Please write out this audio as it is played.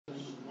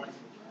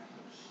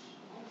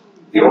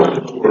The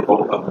orders were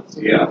both up in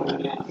Seattle.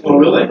 Oh,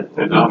 really?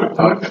 And now they're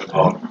talking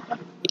about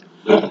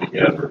living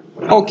together.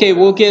 Okay,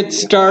 we'll get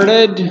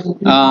started.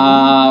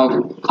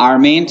 Our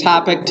main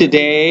topic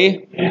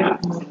today,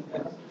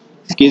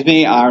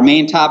 our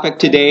main topic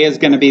today is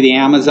going to be the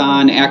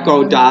Amazon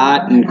Echo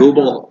Dot and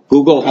Google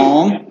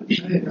Home.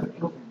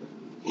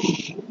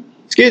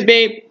 Excuse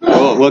me.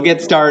 We'll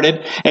get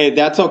started. Hey,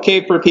 that's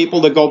okay for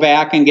people to go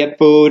back and get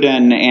food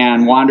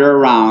and wander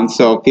around,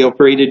 so feel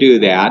free to do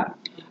that.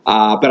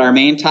 But our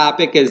main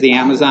topic is the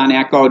Amazon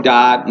Echo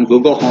Dot and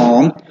Google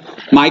Home.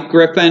 Mike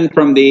Griffin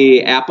from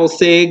the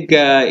Appelsig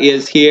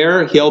is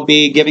here. He'll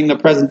be giving the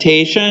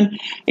presentation,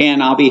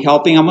 and I'll be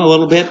helping him a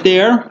little bit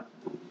there.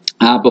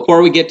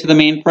 Before we get to the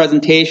main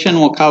presentation,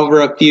 we'll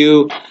cover a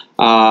few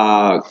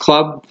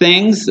club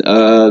things.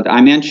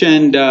 I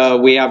mentioned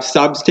we have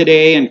subs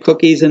today and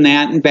cookies and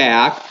that and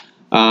back.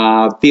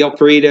 Feel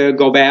free to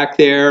go back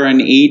there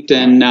and eat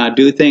and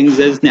do things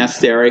as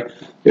necessary.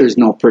 There's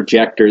no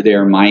projector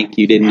there, Mike.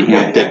 You didn't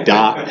have to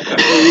dock.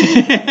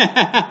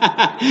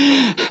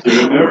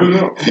 You never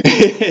know.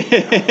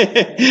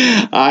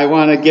 I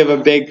want to give a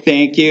big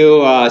thank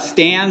you.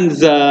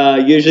 Stan's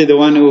usually the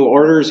one who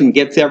orders and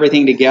gets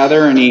everything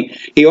together, and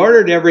he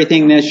ordered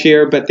everything this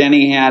year, but then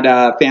he had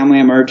a family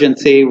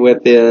emergency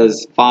with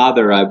his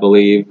father, I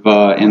believe,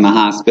 in the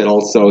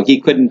hospital, so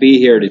he couldn't be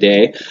here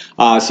today.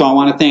 So I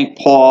want to thank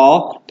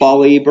Paul.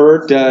 Paul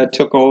Ebert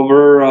took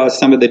over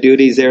some of the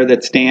duties there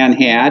that Stan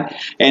had.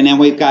 And then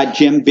we've got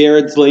Jim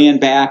Beardsley in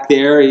back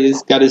there.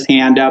 He's got his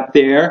hand up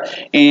there.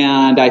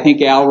 And I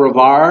think Al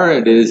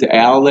Ravar, it is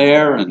Al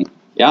there. And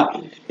yeah.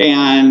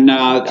 And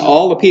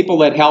all the people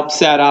that helped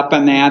set up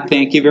on that,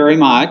 thank you very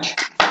much.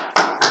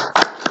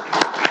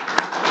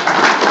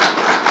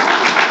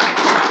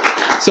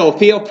 So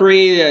feel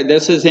free,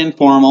 this is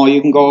informal.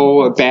 You can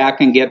go back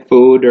and get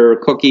food or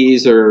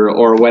cookies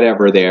or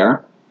whatever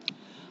there.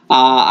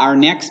 Our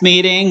next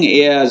meeting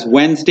is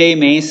Wednesday,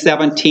 May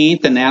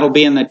 17th, and that'll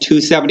be in the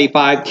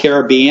 275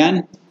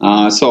 Caribbean.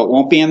 So it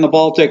won't be in the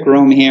Baltic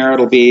room here.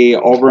 It'll be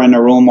over in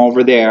a room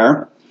over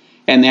there.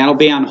 And that'll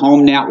be on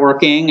home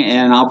networking,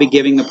 and I'll be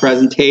giving the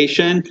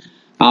presentation.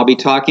 I'll be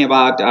talking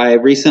about, I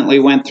recently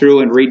went through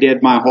and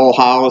redid my whole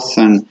house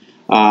and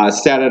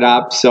set it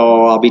up,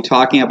 so I'll be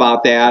talking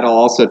about that. I'll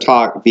also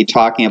be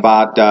talking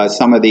about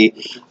some of the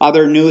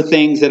other new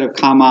things that have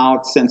come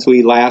out since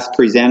we last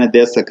presented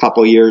this a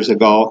couple years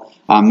ago,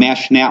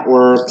 mesh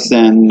networks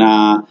and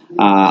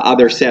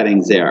other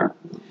settings there.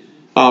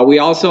 We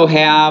also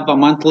have a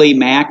monthly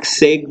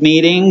MAC-SIG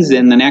meetings,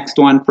 and the next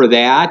one for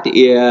that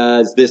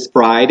is this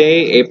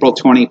Friday, April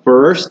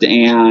 21st,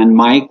 and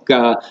Mike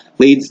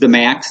leads the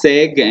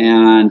MAC-SIG,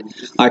 and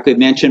like we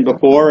mentioned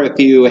before, if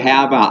you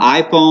have an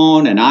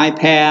iPhone, an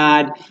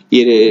iPad,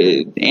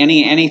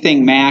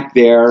 anything Mac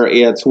there,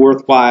 it's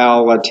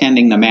worthwhile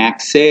attending the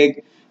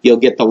MAC-SIG. You'll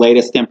get the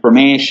latest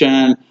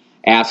information,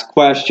 ask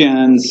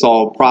questions,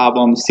 solve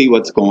problems, see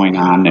what's going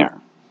on there.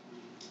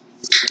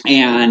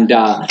 And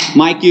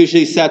Mike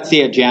usually sets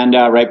the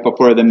agenda right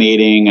before the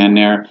meeting, and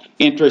they're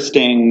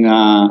interesting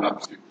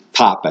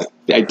topic.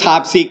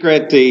 Top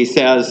secret, he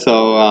says,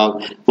 so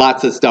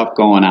lots of stuff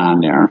going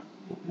on there.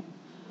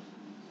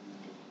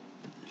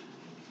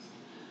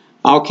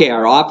 Okay,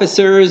 our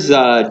officers,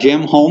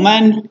 Jim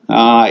Holman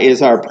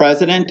is our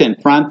president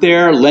in front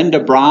there.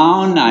 Linda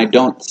Brown, I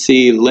don't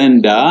see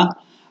Linda,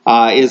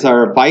 is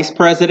our vice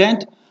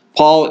president.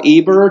 Paul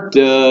Ebert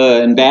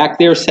in back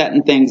there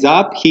setting things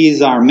up.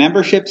 He's our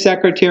membership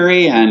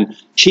secretary and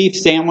chief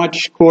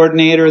sandwich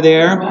coordinator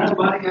there.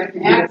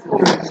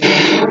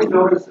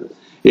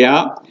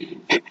 Yeah.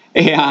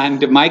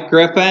 And Mike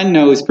Griffin,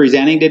 who's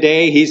presenting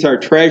today, he's our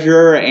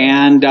treasurer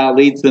and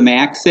leads the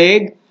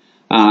MAC-SIG.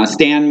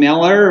 Stan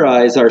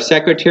Miller is our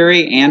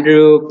secretary.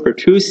 Andrew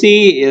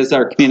Pertusi is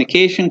our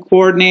communication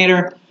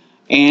coordinator.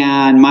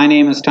 And my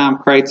name is Tom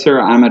Kreitzer.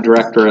 I'm a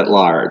director at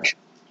large.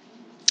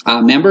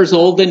 Members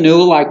old and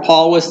new, like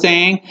Paul was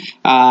saying,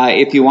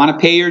 if you want to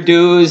pay your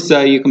dues,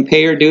 you can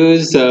pay your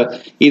dues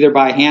either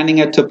by handing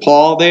it to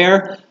Paul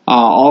there.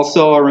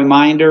 Also a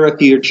reminder, if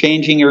you're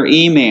changing your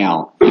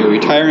email, you're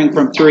retiring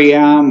from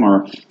 3M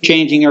or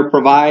changing your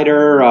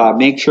provider,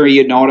 make sure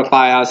you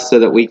notify us so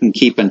that we can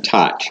keep in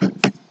touch.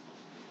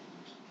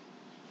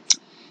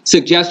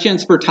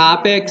 Suggestions for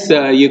topics,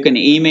 you can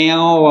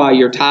email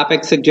your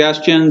topic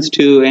suggestions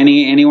to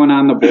anyone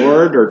on the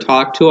board or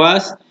talk to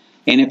us.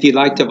 And if you'd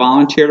like to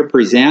volunteer to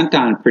present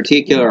on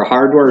particular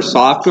hardware or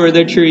software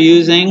that you're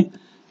using,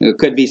 it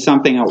could be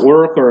something at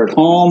work or at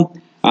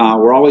home.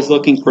 We're always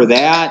looking for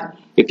that.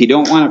 If you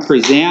don't want to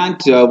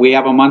present, we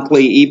have a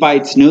monthly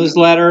eBytes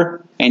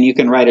newsletter, and you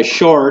can write a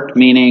short,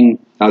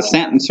 meaning a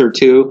sentence or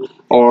two,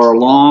 or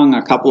long,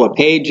 a couple of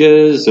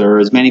pages, or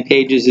as many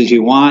pages as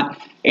you want,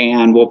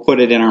 and we'll put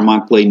it in our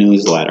monthly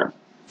newsletter.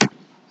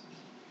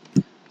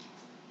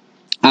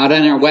 Out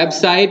on our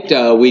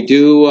website, we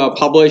do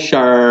publish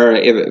our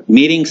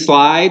meeting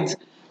slides.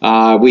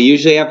 We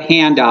usually have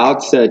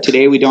handouts.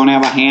 Today we don't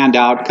have a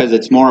handout because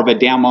it's more of a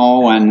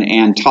demo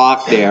and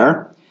talk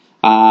there.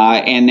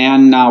 And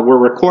then we're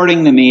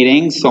recording the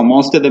meetings, so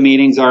most of the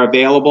meetings are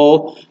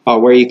available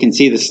where you can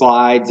see the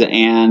slides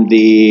and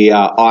the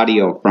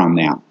audio from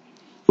them.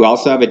 We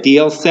also have a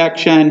deals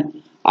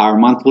section, our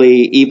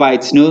monthly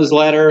eBites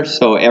newsletter,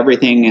 so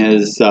everything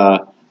is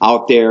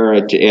out there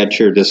at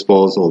your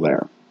disposal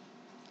there.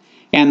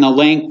 And the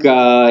link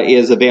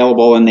is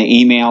available in the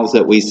emails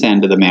that we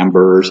send to the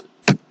members.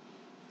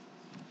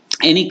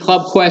 Any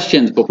club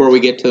questions before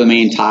we get to the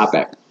main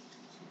topic?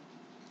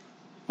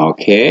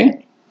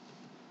 Okay.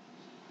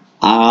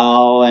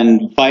 I'll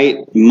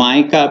invite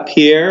Mike up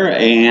here,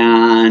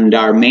 and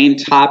our main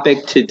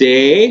topic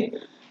today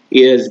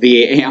is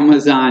the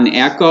Amazon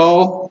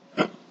Echo.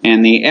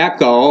 And the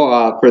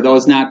Echo, for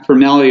those not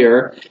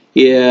familiar,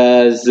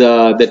 is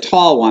the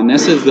tall one.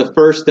 This is the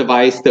first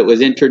device that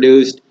was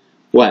introduced,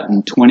 what,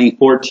 in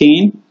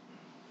 2014?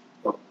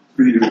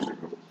 3 years ago.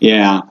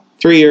 Yeah,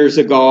 3 years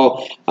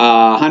ago,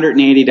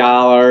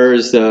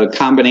 $180, a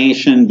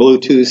combination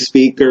Bluetooth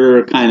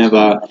speaker, kind of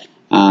a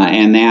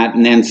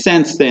and then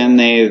since then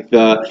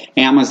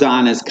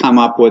Amazon has come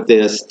up with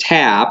this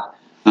tap.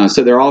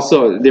 So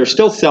they're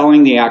still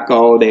selling the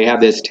Echo. They have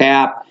this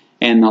tap,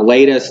 and the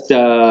latest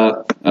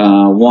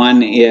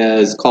one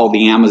is called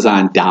the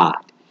Amazon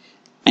Dot.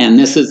 And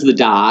this is the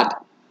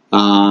Dot.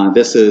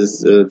 This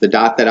is the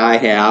Dot that I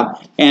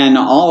have, and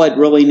all it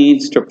really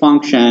needs to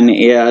function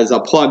is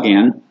a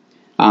plug-in.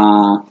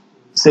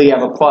 So you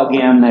have a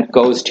plug-in that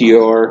goes to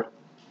your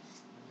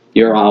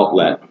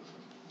outlet.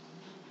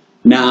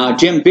 Now,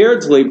 Jim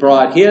Beardsley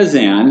brought his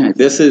in.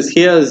 This is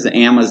his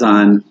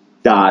Amazon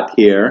Dot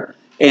here.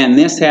 And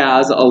this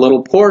has a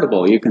little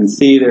portable. You can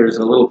see there's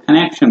a little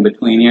connection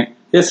between here.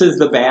 This is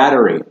the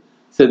battery.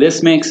 So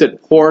this makes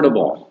it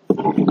portable.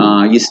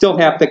 You still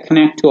have to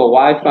connect to a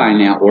Wi-Fi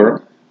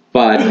network,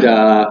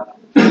 but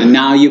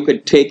now you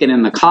could take it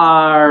in the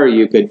car,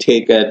 you could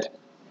take it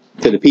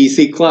to the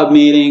PC Club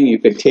meeting, you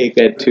could take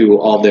it to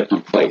all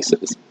different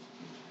places.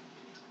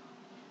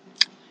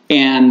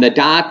 And the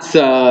Dots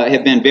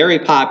have been very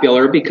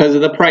popular because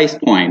of the price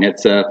point.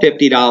 It's a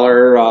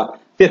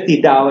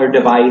 $50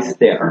 device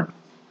there.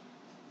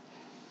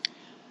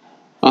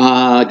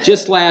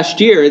 Just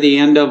last year, the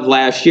end of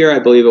last year, I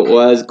believe it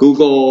was,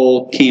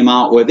 Google came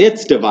out with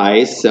its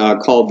device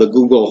called the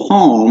Google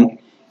Home,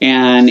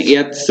 and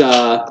it's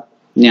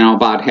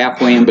about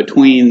halfway in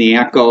between the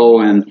Echo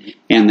and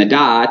the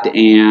Dot,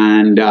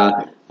 and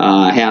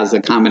has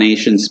a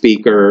combination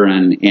speaker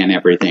and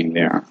everything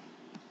there.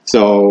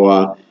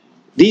 So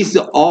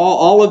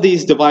all of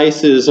these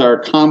devices are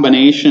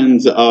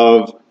combinations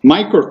of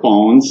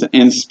microphones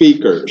and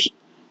speakers.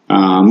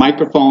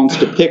 Microphones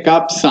to pick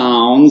up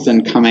sounds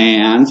and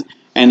commands,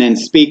 and then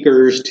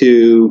speakers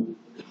to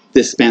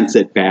dispense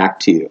it back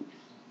to you.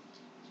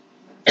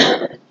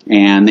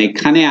 And they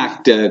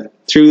connect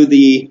through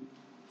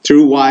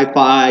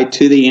Wi-Fi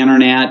to the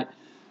internet,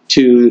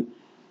 to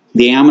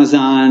the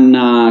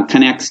Amazon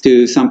connects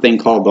to something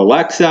called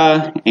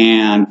Alexa,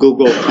 and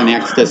Google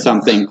connects to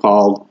something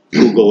called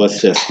Google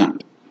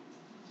Assistant.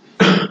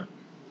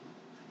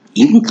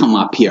 You can come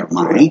up here,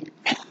 Mike.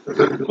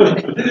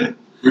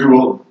 We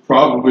will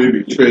probably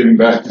be trading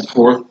back and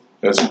forth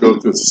as we go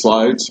through the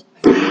slides.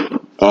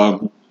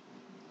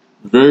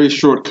 Very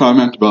short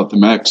comment about the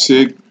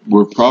MacSig.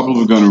 We're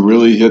probably going to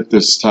really hit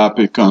this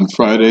topic on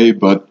Friday,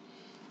 but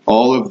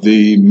all of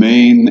the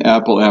main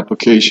Apple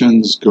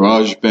applications,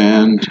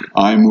 GarageBand,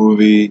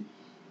 iMovie,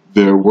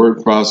 their word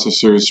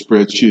processor,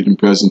 spreadsheet, and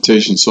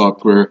presentation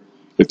software,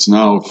 it's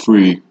now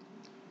free,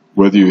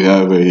 whether you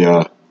have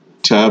a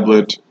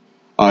tablet,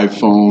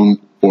 iPhone,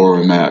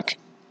 or a Mac.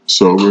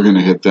 So we're going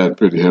to hit that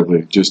pretty heavily.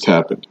 It just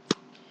happened.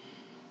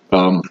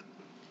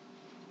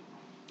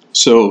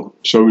 So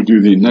shall we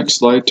do the next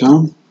slide,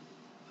 Tom?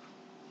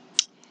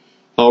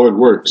 How it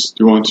works.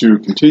 Do you want to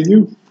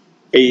continue?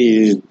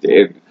 I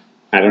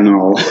don't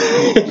know.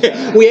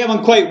 We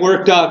haven't quite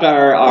worked out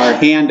our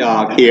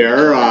handoff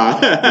here.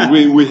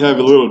 We have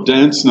a little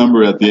dance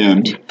number at the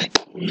end.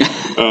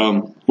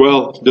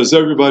 Well, does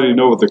everybody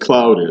know what the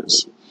cloud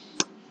is?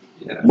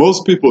 Yeah.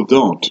 Most people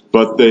don't,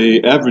 but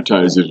they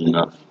advertise it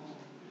enough.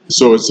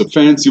 So it's a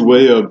fancy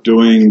way of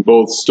doing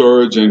both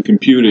storage and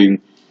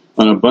computing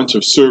on a bunch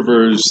of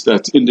servers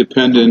that's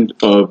independent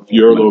of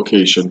your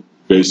location,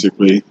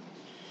 basically.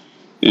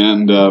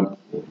 And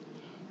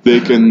they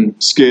can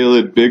scale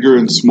it bigger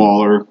and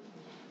smaller.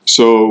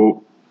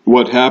 So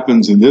what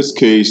happens in this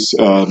case,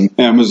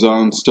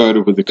 Amazon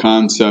started with the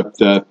concept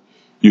that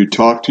you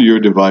talk to your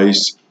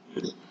device,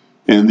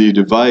 and the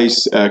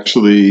device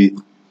actually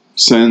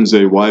sends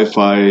a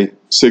Wi-Fi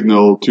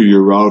signal to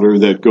your router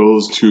that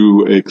goes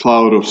to a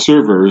cloud of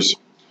servers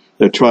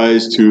that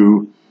tries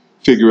to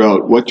figure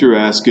out what you're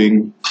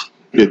asking.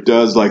 It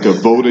does like a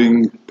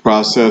voting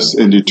process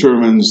and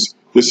determines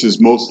this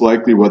is most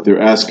likely what they're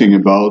asking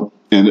about,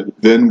 and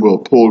then will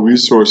pull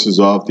resources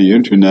off the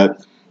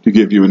internet to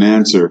give you an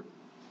answer.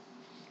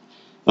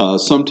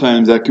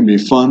 Sometimes that can be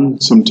fun,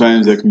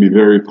 sometimes that can be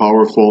very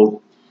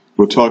powerful.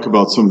 We'll talk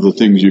about some of the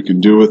things you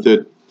can do with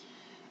it.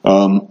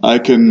 I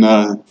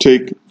can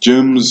take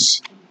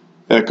Jim's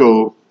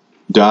Echo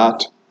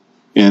Dot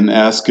and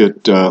ask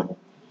it,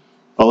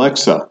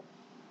 Alexa,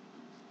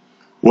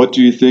 what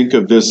do you think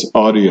of this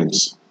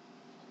audience?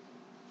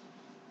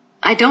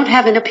 I don't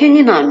have an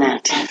opinion on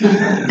that.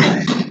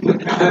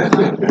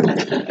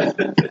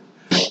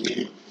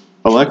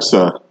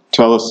 Alexa,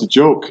 tell us a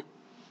joke.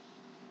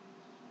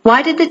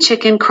 Why did the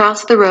chicken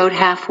cross the road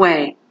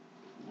halfway?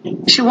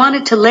 She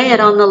wanted to lay it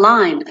on the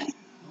line.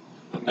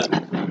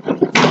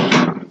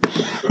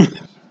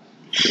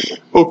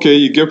 Okay,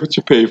 you get what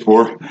you pay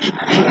for.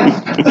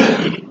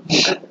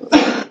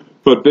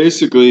 But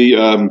basically,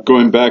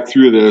 going back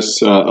through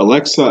this,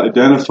 Alexa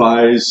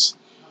identifies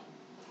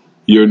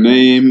your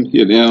name,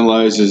 it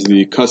analyzes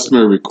the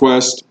customer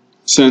request,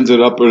 sends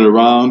it up and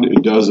around,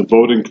 it does a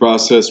voting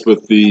process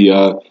with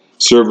the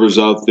servers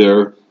out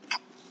there,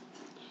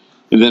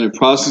 and then it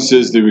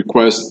processes the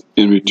request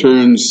and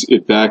returns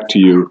it back to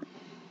you.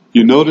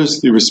 You notice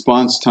the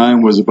response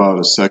time was about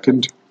a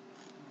second,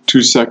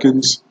 2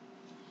 seconds.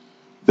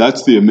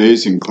 That's the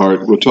amazing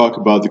part. We'll talk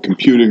about the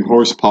computing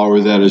horsepower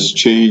that has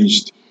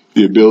changed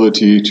the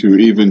ability to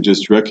even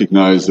just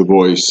recognize the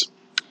voice.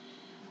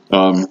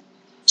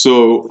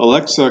 So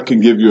Alexa can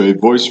give you a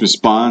voice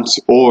response,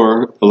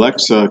 or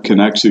Alexa can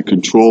actually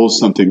control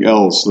something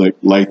else, like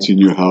lights in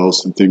your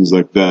house and things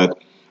like that,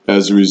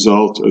 as a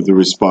result of the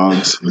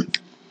response.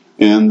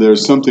 And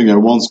there's something I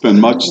won't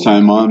spend much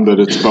time on, but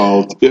it's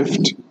called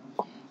IFTTT,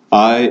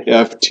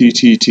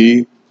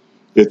 I-F-T-T-T.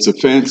 It's a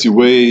fancy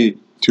way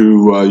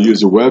to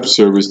use a web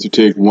service to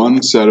take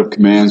one set of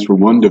commands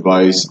from one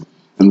device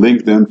and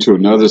link them to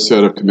another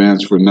set of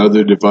commands for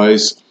another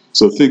device.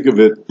 So think of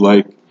it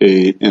like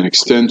an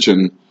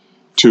extension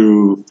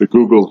to the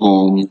Google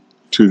Home,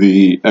 to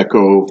the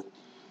Echo,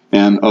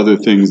 and other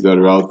things that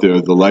are out there.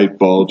 The light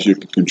bulbs you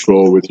can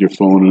control with your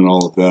phone and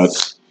all of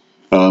that.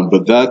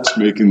 But that's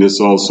making this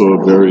also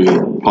very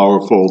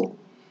powerful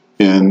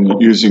in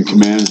using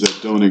commands that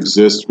don't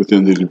exist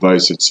within the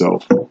device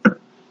itself.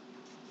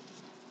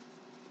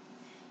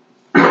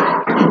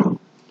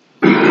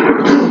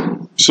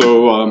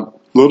 So a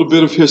little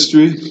bit of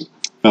history.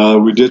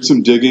 We did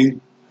some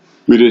digging.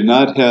 We did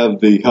not have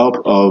the help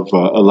of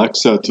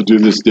Alexa to do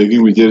this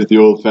digging. We did it the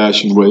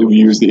old-fashioned way. We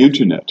used the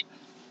internet.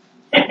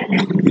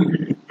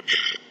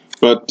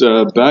 But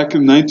back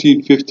in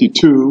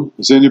 1952,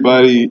 is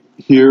anybody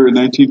here in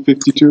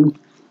 1952?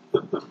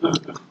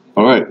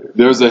 All right,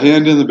 there's a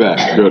hand in the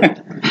back.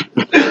 Good.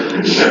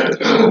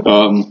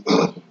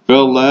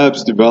 Bell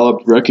Labs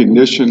developed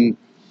recognition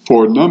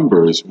for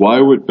numbers. Why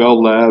would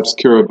Bell Labs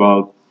care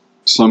about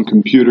some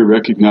computer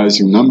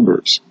recognizing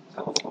numbers?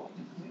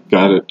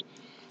 Got it.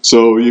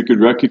 So you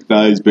could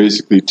recognize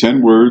basically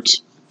 10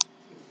 words,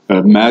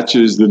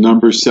 matches the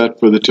number set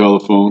for the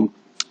telephone,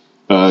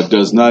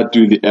 does not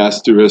do the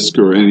asterisk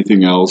or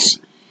anything else.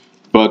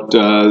 But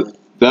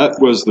that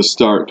was the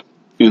start.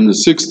 In the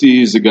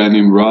 60s, a guy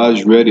named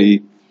Raj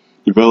Reddy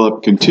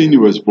developed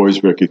continuous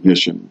voice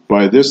recognition.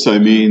 By this I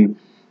mean,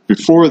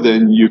 before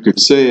then you could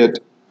say it,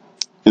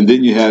 and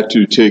then you had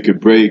to take a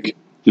break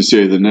to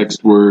say the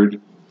next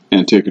word,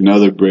 and take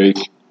another break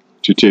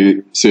to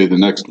say the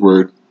next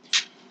word.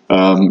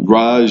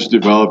 Raj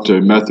developed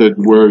a method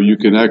where you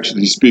can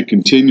actually speak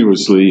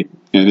continuously,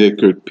 and it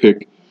could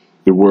pick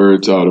the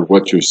words out of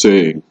what you're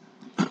saying.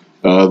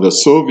 The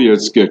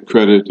Soviets get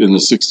credit in the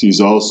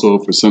 60s also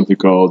for something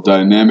called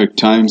dynamic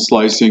time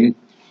slicing.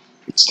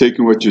 It's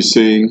taking what you're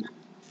saying,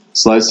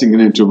 slicing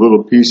it into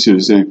little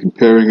pieces, and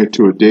comparing it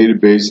to a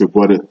database of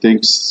what it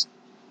thinks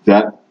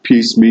that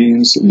piece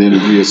means, and then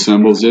it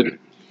reassembles it.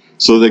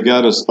 So they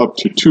got us up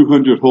to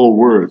 200 whole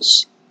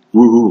words.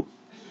 Woohoo!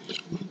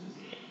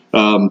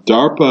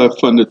 DARPA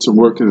funded some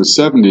work in the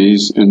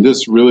 70s, and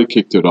this really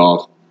kicked it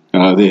off.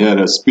 They had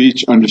a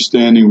speech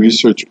understanding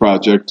research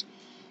project,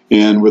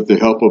 and with the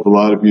help of a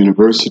lot of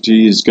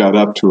universities, got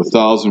up to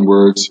 1,000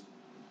 words.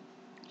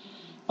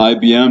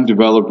 IBM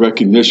developed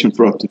recognition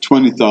for up to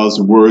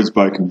 20,000 words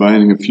by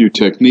combining a few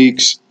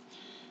techniques.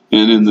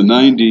 And in the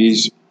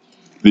 90s,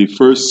 the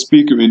first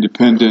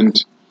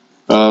speaker-independent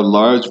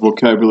large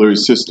vocabulary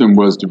system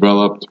was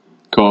developed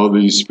called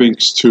the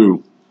Sphinx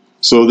 2.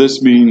 So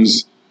this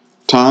means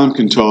Tom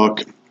can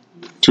talk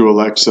to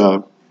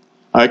Alexa,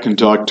 I can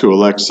talk to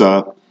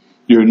Alexa,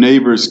 your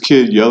neighbor's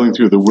kid yelling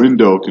through the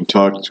window can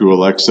talk to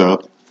Alexa,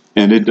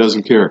 and it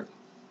doesn't care.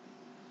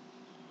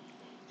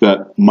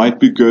 That might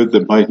be good,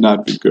 that might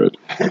not be good.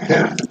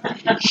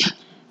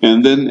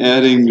 And then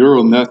adding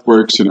neural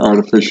networks and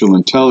artificial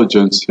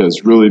intelligence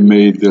has really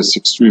made this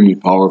extremely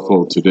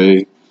powerful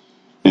today,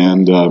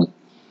 and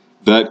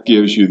that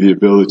gives you the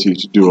ability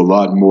to do a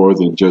lot more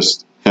than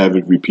just have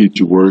it repeat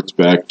your words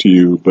back to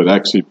you, but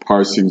actually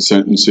parsing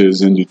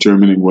sentences and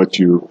determining what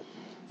you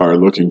are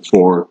looking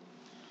for.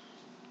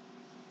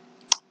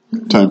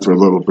 Time for a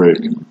little break.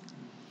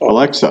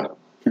 Alexa.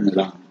 Turn it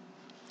on.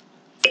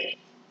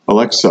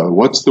 Alexa,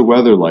 what's the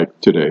weather like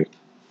today?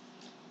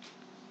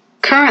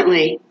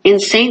 Currently,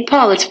 in St.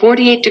 Paul, it's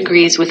 48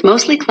 degrees with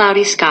mostly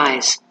cloudy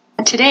skies.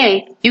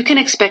 Today, you can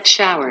expect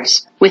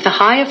showers, with a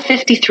high of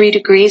 53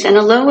 degrees and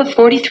a low of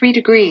 43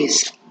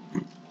 degrees.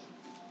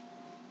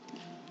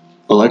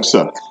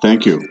 Alexa,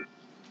 thank you.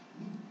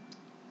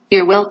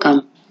 You're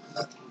welcome.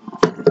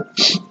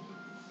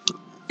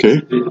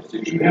 Okay.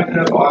 Did you have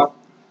that off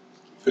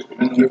just a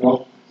minute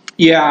ago?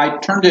 Yeah, I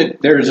turned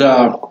it, there's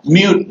a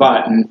mute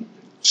button.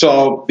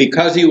 So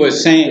because he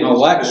was saying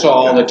Alexa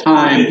all the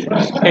time,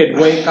 it'd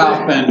wake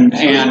up and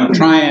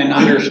try and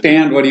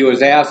understand what he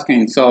was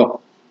asking. So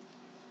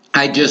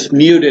I just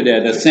muted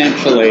it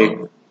essentially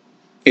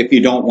if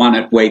you don't want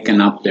it waking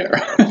up there.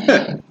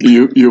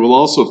 You will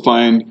also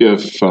find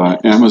if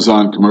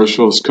Amazon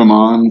commercials come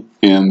on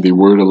and the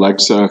word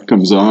Alexa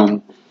comes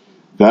on,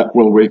 that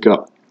will wake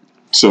up.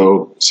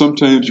 So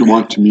sometimes you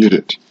want to mute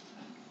it.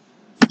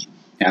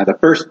 Yeah, the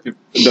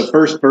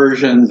first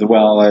versions,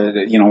 well,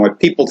 you know, when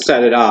people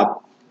set it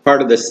up,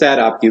 part of the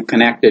setup, you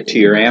connect it to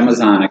your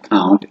Amazon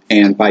account,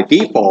 and by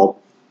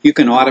default, you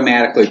can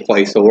automatically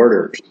place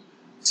orders.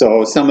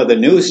 So some of the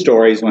news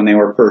stories, when they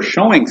were first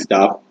showing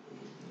stuff,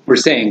 were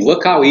saying,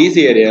 look how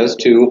easy it is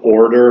to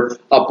order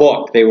a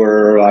book. They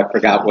were, I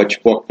forgot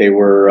which book they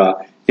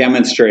were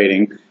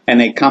demonstrating,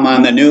 and they'd come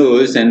on the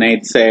news and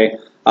they'd say,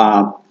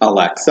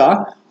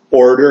 Alexa,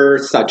 order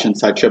such and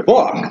such a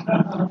book.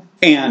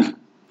 And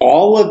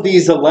all of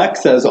these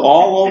Alexas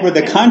all over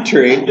the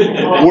country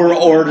were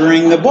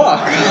ordering the book.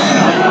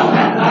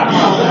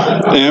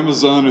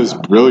 Amazon is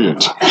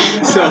brilliant.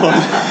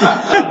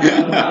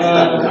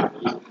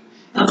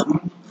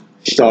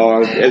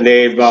 So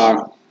they've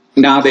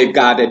now they've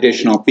got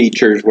additional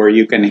features where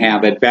you can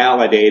have it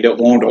validate. It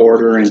won't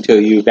order until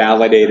you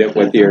validate it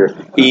with your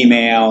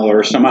email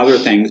or some other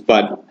things,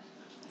 but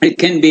it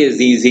can be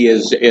as easy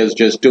as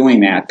just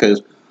doing that,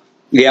 because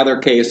the other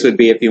case would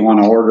be if you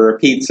want to order a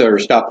pizza or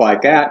stuff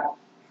like that,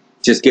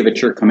 just give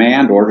it your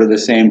command, order the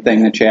same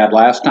thing that you had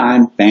last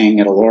time, bang,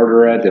 it'll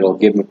order it, it'll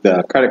give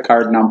the credit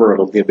card number,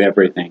 it'll give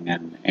everything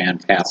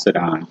and pass it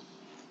on.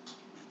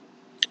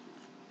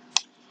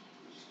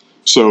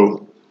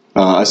 So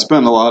I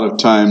spent a lot of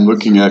time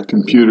looking at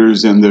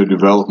computers and their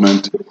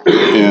development,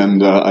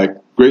 and I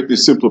greatly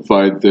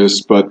simplified this,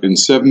 but in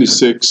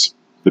 '76,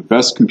 the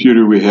best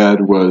computer we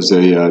had was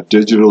a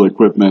Digital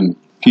Equipment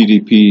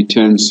PDP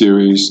 10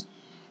 series,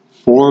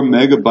 4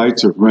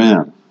 megabytes of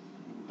RAM.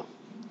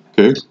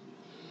 Okay?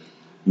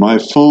 My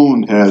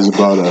phone has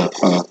about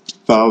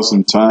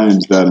 1,000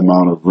 times that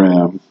amount of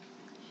RAM,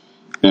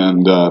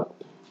 and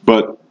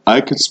but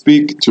I could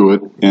speak to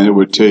it, and it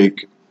would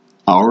take an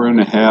hour and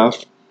a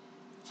half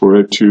for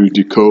it to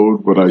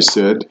decode what I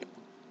said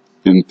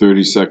in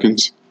 30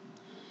 seconds.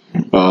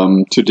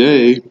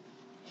 Today,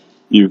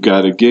 you've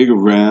got a gig of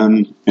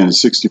RAM and a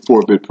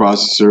 64-bit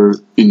processor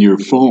in your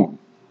phone.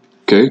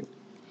 Okay?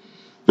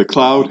 The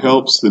cloud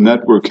helps, the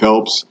network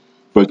helps,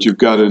 but you've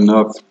got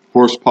enough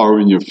horsepower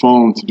in your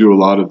phone to do a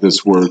lot of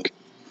this work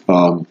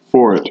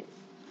for it.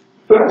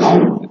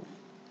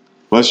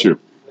 Bless you.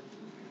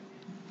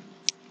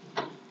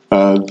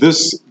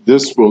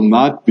 This will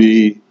not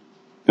be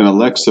an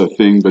Alexa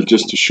thing, but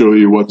just to show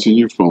you what's in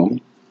your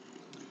phone.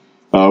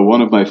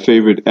 One of my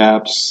favorite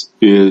apps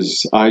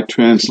is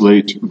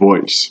iTranslate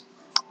Voice.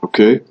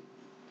 Okay?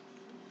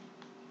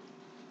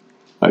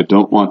 I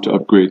don't want to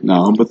upgrade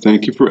now, but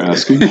thank you for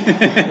asking.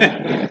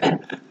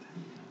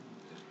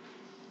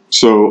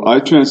 So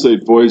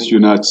iTranslate Voice, you're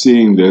not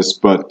seeing this,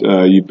 but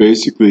you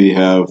basically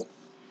have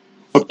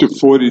up to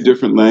 40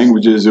 different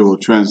languages it will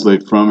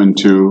translate from and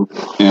to,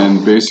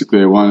 and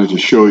basically I wanted to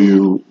show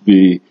you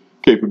the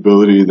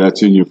capability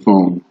that's in your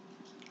phone.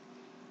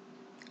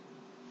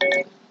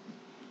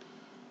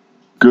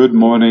 Good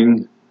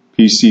morning,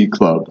 PC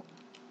Club.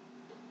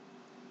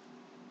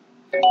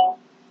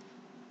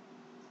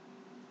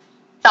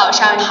 早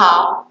上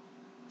好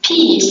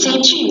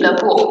 ，PEC 俱乐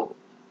部。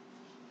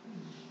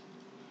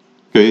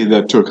 Okay,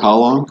 that took how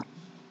long?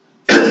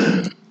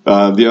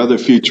 The other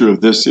feature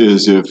of this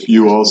is if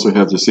you also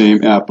have the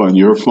same app on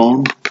your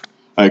phone,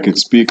 I can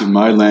speak in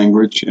my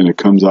language and it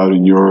comes out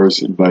in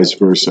yours and vice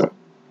versa.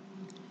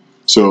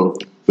 So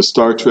the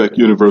Star Trek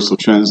Universal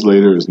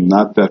Translator is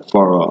not that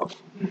far off.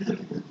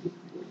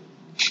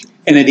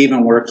 And it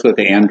even works with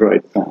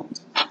Android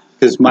phones,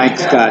 because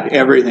Mike's got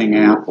everything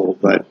Apple,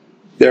 but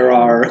there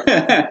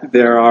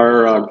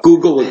are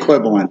Google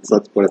equivalents,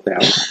 let's put it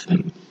that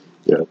way.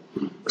 Yeah.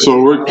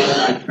 So we're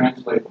I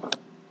translate what?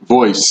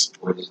 voice.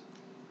 Voice.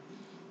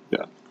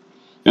 Yeah.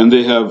 And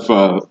they have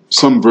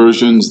some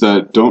versions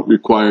that don't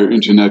require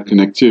internet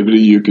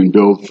connectivity. You can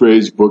build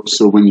phrase books,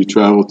 so when you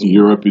travel to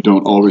Europe, you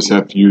don't always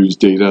have to use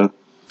data.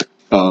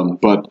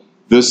 But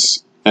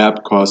this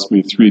app cost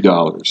me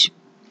 $3.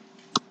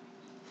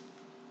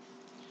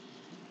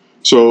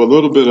 So a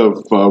little bit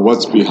of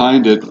what's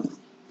behind it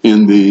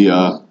in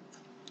the,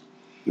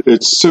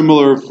 it's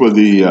similar for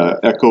the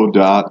Echo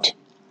Dot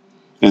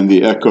and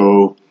the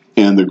Echo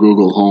and the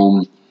Google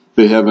Home.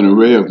 They have an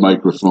array of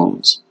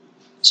microphones.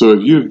 So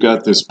if you've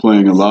got this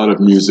playing a lot of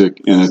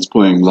music and it's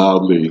playing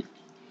loudly,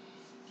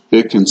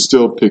 it can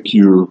still pick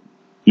your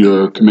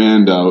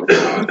command out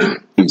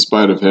in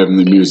spite of having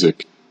the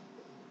music.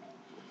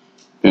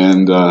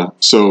 And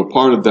so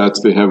part of that's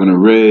they have an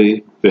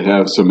array, they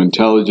have some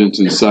intelligence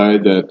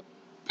inside that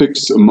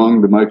picks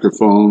among the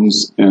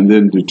microphones and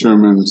then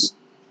determines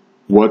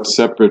what's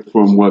separate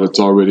from what it's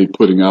already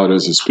putting out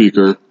as a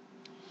speaker.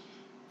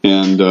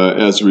 And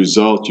as a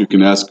result, you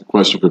can ask a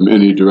question from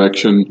any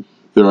direction.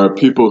 There are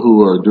people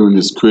who are doing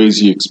these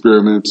crazy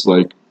experiments,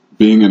 like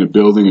being in a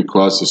building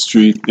across the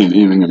street and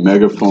aiming a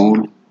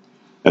megaphone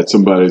at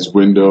somebody's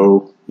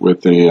window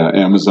with a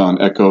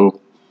Amazon Echo,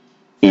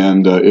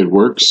 and it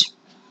works.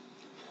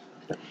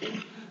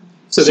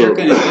 So there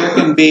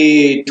can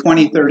be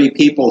 20, 30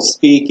 people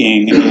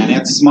speaking, and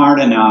it's smart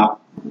enough.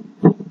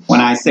 When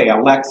I say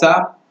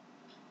Alexa,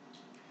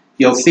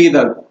 you'll see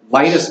the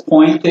lightest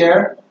point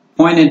there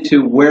pointed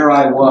to where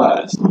I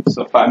was.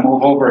 So if I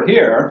move over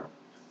here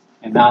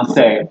and now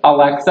say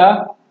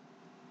Alexa,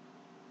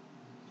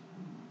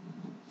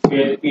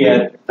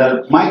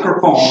 the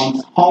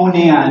microphones hone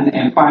in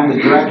and find the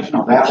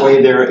directional. That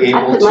way they're able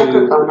I put to...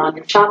 microphone on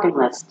your shopping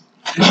list.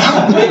 It's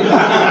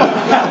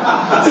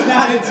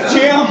not, it's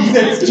Jim's,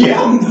 it's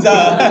Jim's.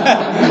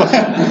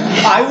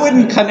 I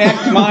wouldn't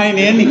connect mine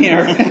in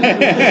here.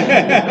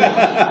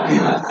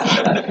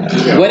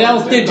 What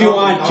else did you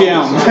want,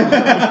 Jim?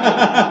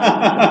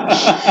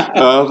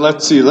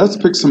 Let's see, let's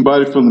pick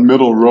somebody from the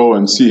middle row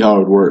and see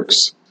how it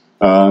works.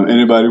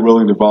 Anybody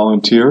willing to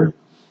volunteer?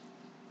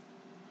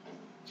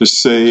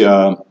 Just say,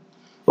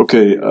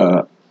 okay,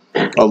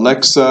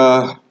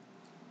 Alexa,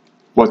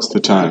 what's the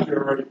time?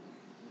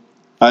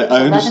 I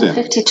understand.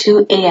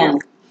 11:52 a.m.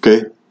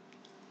 Okay.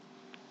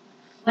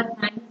 What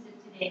time is it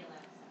today,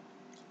 Alexa?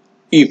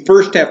 You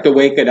first have to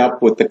wake it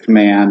up with the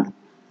command.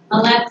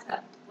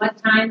 Alexa, what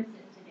time is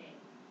it today?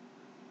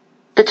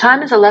 The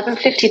time is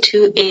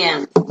 11:52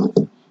 a.m.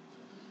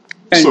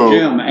 And So-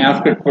 Jim,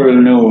 ask it for the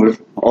news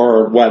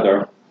or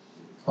weather.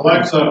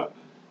 Alexa,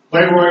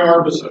 play Roy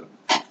Orbison.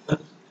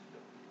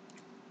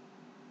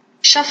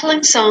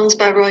 Shuffling songs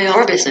by Roy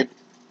Orbison.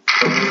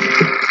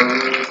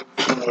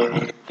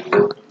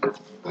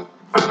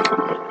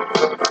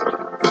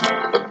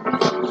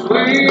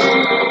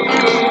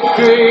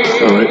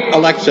 All right.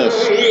 Alexa,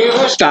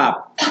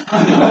 stop. I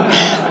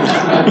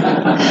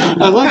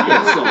like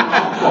that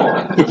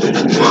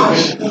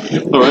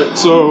song. All right,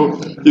 so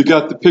you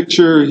got the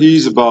picture.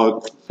 He's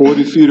about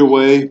 40 feet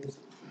away.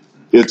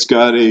 It's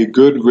got a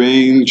good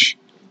range.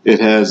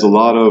 It has a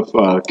lot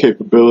of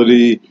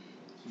capability.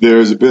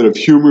 There's a bit of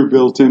humor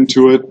built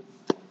into it.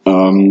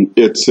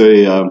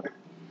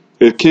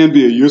 It can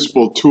be a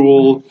useful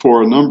tool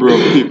for a number of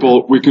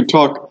people. We can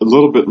talk a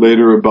little bit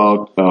later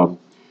about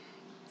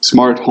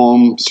smart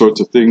home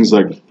sorts of things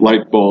like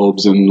light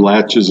bulbs and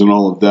latches and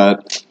all of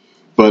that.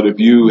 But if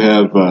you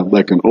have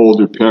like an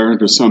older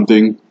parent or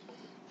something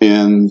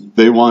and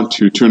they want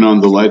to turn on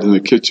the light in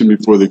the kitchen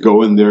before they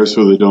go in there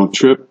so they don't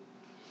trip,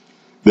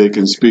 they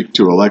can speak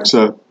to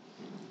Alexa.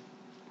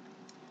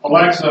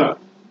 Alexa,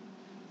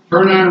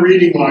 turn on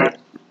reading light.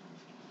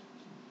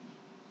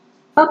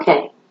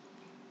 Okay.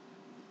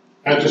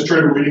 I just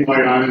turned a reading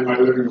light on in my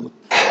living room.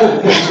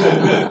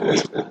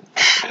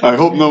 I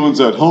hope no one's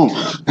at home.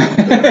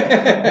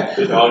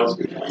 The dogs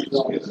could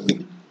use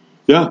it.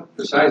 Yeah.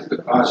 Besides the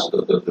cost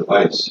of the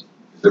device, is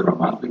there a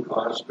monthly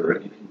cost or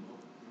anything?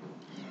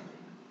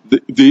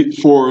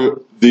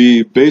 For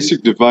the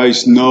basic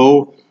device,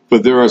 no,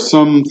 but there are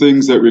some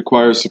things that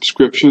require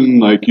subscription,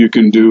 like you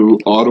can do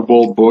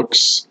Audible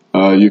books,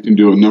 you can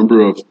do a number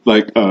of,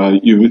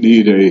 you would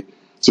need a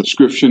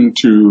subscription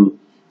to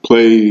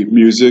play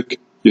music.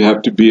 You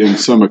have to be in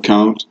some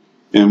account,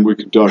 and we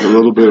could talk a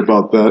little bit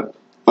about that.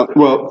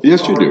 Well,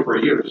 yes, you do. For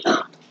years.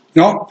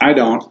 No, I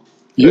don't.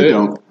 You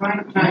don't.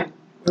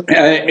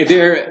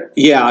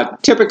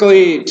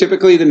 Typically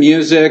the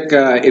music,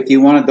 if you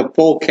wanted the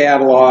full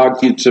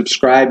catalog, you'd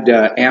subscribe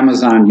to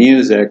Amazon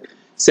Music,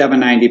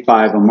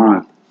 $7.95 a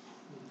month.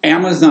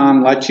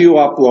 Amazon lets you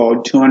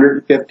upload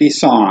 250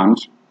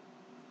 songs.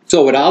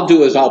 So what I'll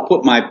do is I'll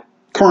put my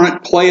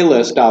current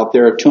playlist out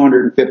there of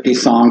 250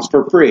 songs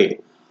for free.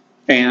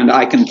 And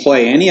I can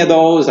play any of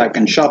those, I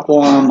can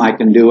shuffle them, I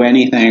can do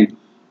anything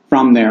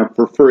from there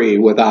for free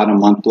without a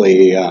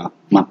monthly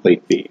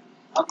fee.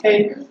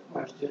 Okay, here's a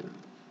question.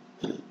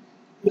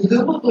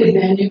 Presumably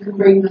then you can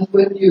bring this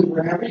with you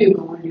wherever you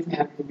go and you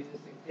have your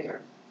music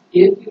there.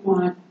 If you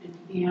want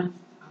enhanced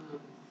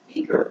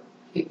speaker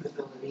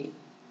capability,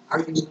 are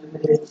you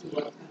limited to what's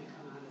going to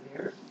come out of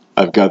there?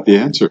 I've got the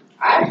answer.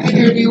 I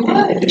figured you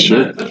would.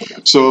 Sure.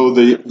 So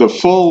the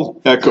full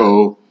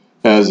Echo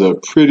has a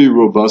pretty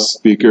robust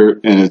speaker,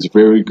 and it's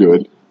very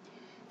good.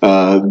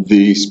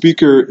 The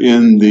speaker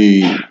in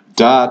the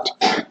Dot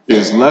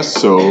is less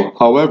so.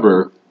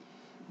 However,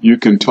 you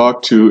can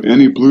talk to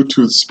any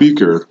Bluetooth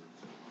speaker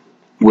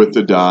with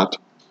the Dot,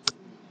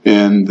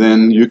 and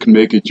then you can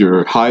make it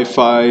your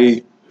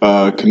hi-fi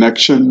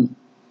connection.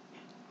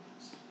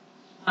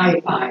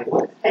 Hi-Fi,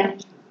 what's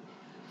that?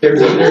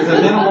 There's a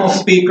minimal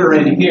speaker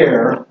in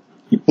here.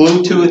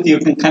 Bluetooth you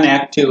can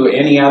connect to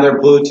any other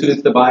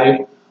Bluetooth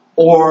device,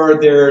 or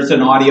there's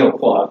an audio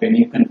plug, and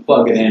you can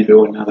plug it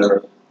into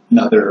another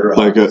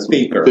Like a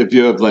speaker. If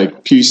you have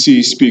like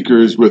PC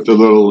speakers with a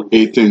little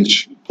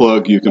 1/8"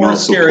 plug, you can Or a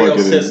also stereo plug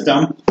it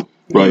system,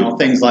 Right.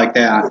 things like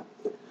that.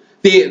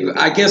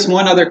 I guess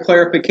one other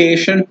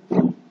clarification,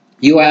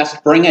 You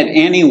asked, bring it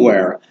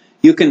anywhere.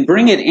 You can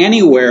bring it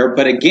anywhere,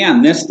 but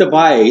again, this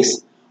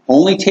device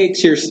only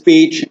takes your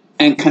speech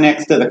and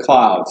connects to the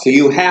cloud. So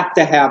you have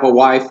to have a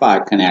Wi-Fi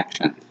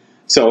connection.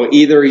 So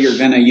either you're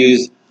going to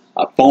use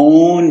a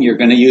phone, you're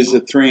going to use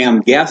the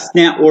 3M guest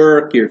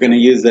network, you're going to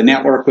use the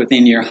network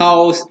within your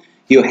house.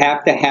 You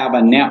have to have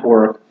a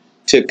network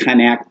to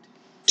connect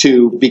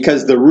to,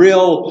 because the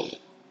real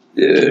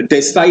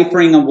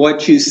deciphering of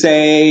what you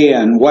say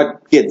and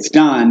what gets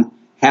done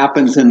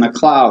happens in the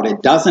cloud.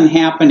 It doesn't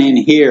happen in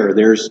here.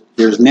 There's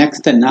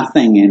next to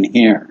nothing in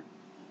here.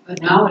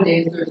 But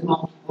nowadays, there's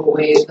multiple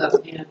ways of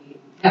having a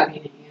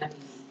handy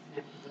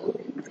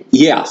connectivity.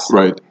 Yes.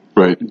 Right.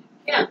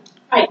 Yeah,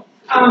 right.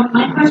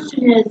 My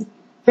question is,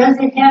 does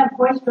it have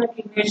voice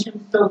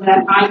recognition so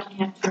that I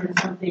can't turn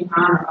something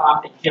on or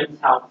off at Jim's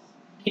house?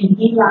 Can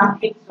he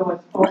lock it so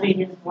it's holding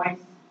his voice?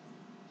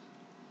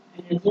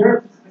 And is there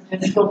a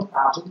potential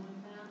problem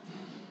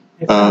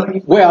with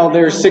that? Well,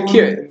 there's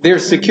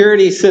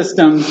security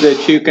systems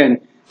that you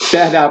can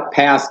set up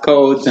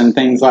passcodes and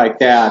things like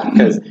that,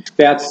 because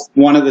that's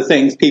one of the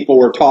things people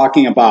were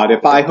talking about.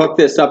 If I hook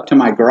this up to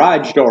my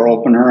garage door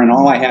opener and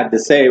all I had to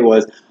say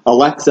was,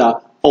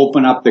 Alexa,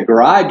 open up the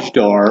garage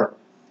door,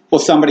 well,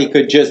 somebody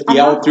could just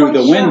yell through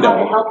the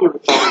window.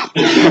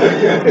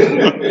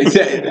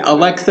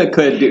 Alexa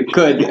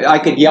I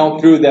could yell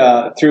through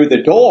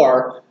the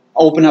door,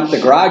 open up the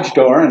garage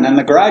door, and then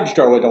the garage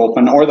door would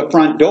open, or the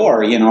front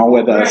door,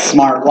 with a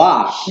smart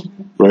lock.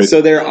 Right.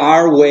 So there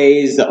are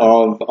ways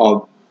of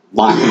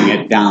locking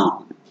it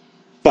down.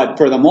 But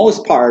for the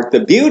most part,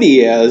 the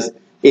beauty is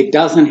it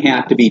doesn't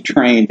have to be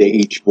trained to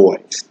each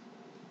voice.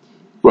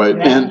 Right.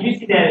 And you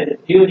see that as a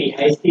beauty.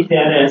 I see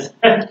that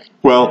as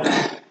well,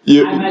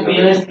 I might be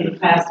listening to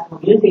classical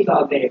music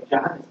all day if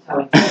John is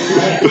telling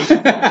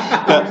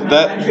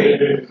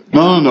me.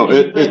 No.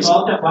 It's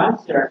both at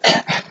once, or?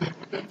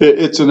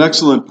 It's an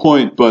excellent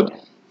point, but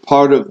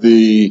part of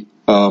the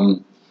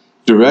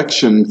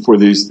direction for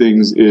these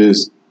things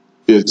is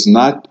it's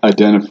not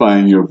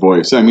identifying your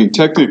voice. I mean,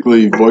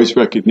 technically, voice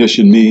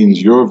recognition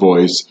means your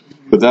voice,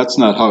 but that's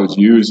not how it's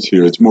used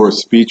here. It's more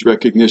speech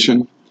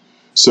recognition.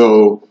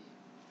 So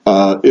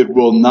it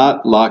will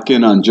not lock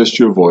in on just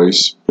your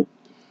voice.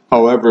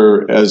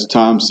 However, as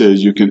Tom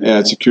says, you can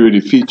add security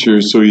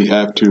features, so you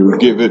have to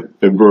give it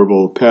a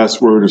verbal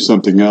password or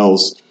something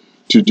else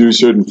to do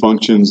certain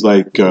functions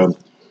like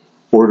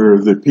order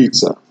the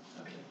pizza.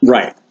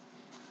 Right.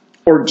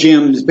 Or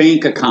Jim's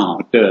bank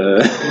account,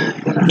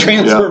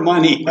 transfer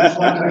money. Yeah.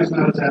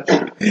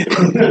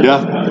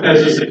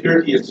 As a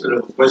security instead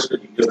of a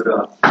question, you give it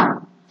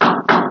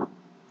a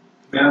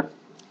command?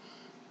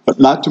 But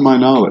not to my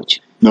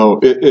knowledge.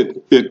 No,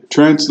 it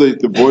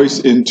translates the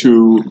voice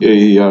into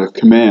a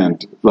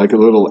command, like a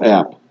little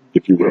app,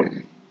 if you will.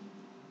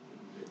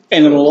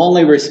 And it'll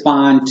only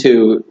respond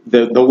to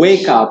the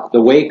wake up.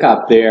 The wake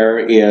up there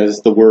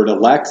is the word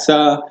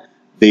Alexa,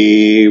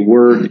 the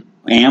word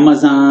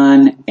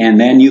Amazon, and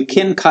then you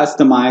can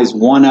customize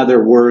one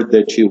other word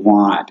that you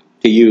want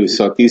to use.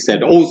 So if you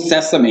said, "Oh,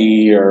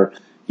 sesame," or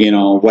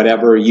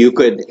whatever, you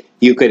could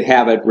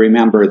have it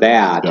remember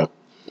that. Yeah.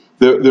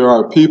 There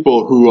are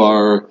people who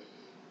are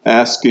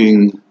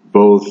asking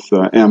both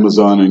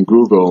Amazon and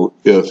Google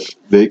if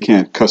they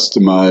can't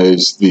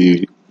customize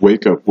the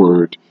wake up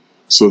word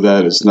so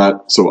that it's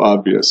not so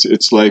obvious.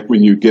 It's like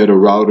when you get a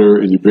router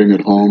and you bring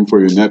it home for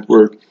your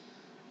network,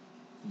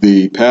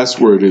 the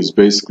password is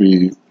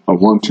basically a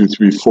 1, 2,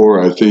 3,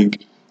 4, I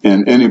think,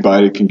 and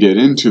anybody can get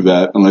into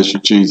that unless you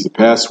change the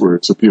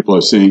password. So people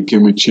are saying,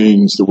 can we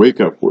change the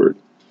wake up word?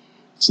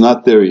 It's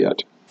not there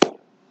yet.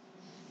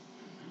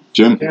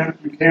 Jim?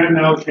 You can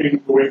now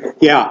change the wake up.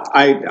 Yeah,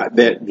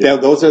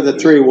 those are the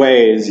three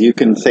ways. You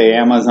can say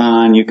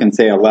Amazon, you can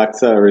say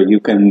Alexa, or you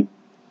can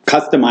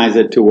customize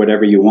it to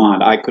whatever you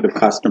want. I could have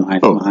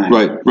customized mine.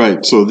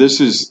 Right. So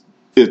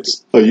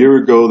it's a year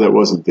ago that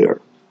wasn't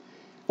there.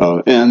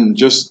 And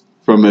just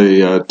from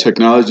a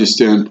technology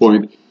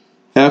standpoint,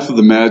 half of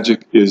the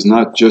magic is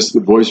not just the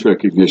voice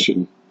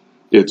recognition.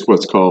 It's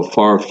what's called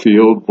far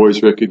field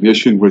voice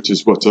recognition, which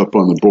is what's up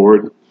on the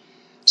board.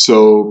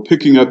 So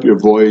picking up your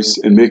voice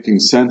and making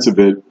sense of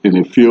it in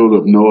a field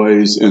of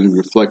noise and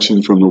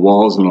reflection from the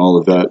walls and all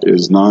of that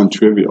is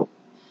non-trivial.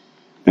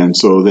 And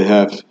so they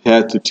have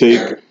had to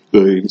take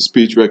the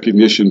speech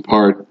recognition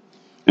part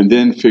and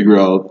then figure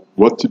out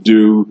what to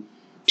do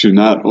to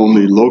not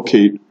only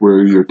locate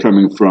where you're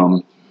coming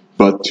from,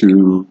 but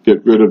to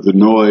get rid of the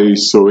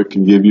noise so it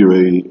can give you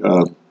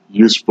a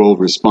useful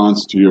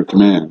response to your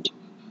command.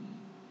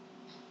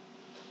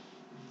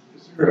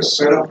 Is there a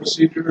setup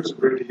procedure? Is it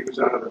ready to use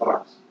out of the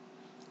box?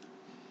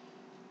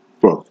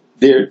 Well,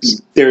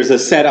 there's a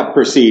setup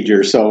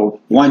procedure. So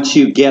once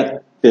you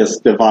get this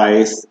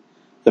device,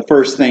 the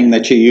first thing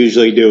that you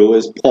usually do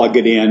is plug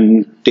it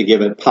in to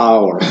give it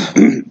power.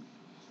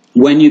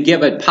 When you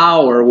give it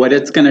power, what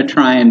it's going to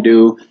try and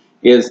do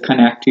is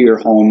connect to your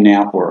home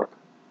network.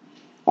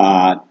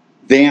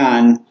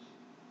 Then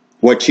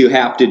what you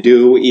have to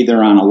do,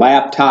 either on a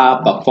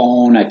laptop, a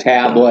phone, a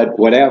tablet,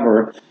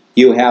 whatever,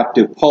 you have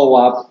to pull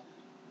up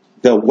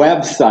the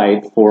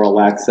website for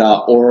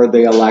Alexa or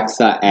the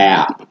Alexa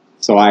app.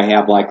 So I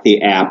have like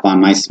the app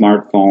on my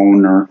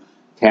smartphone or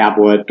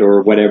tablet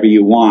or whatever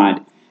you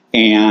want.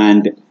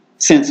 And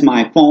since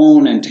my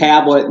phone and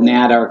tablet and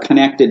that are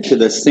connected to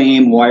the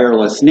same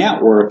wireless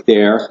network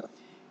there,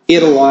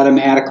 it'll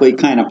automatically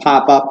kind of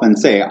pop up and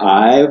say,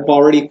 I've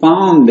already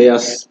found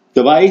this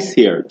device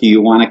here. Do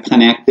you want to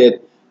connect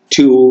it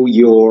to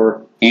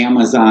your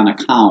Amazon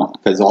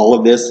account? Because all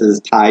of this is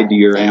tied to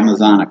your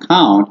Amazon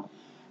account,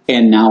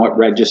 and now it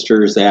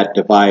registers that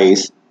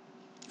device.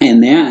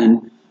 And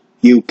then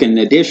you can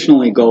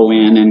additionally go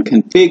in and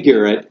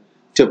configure it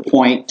to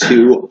point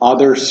to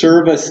other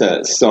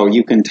services. So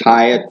you can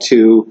tie it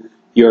to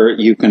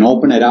you can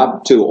open it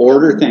up to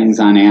order things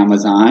on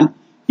Amazon.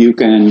 You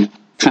can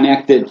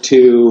connect it to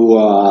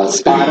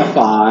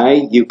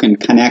Spotify. You can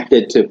connect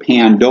it to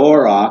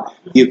Pandora.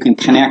 You can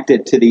connect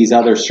it to these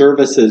other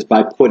services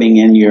by putting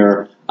in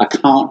your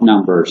account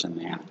numbers and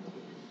that.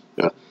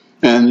 Yeah.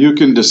 And you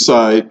can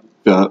decide,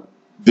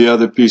 the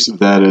other piece of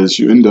that is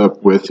you end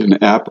up with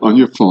an app on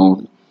your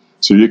phone,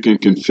 so you can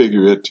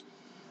configure it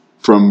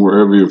from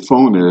wherever your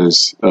phone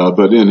is.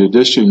 But in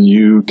addition,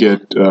 you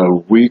get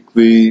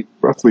roughly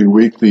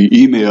weekly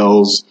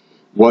emails,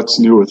 what's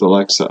new with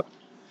Alexa.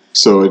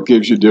 So it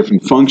gives you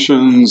different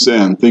functions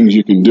and things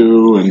you can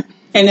do. And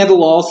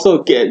it'll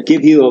also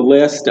give you a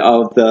list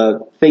of the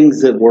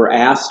things that were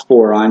asked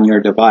for on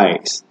your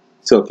device.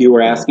 So if you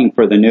were asking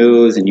for the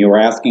news and you were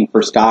asking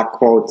for stock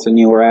quotes and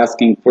you were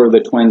asking for the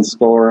twin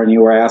score and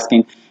you were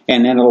asking,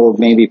 and then it'll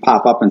maybe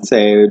pop up and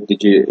say,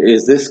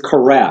 is this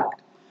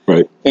correct?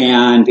 Right.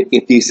 And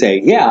if you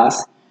say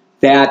yes,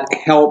 that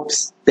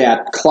helps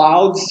that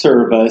cloud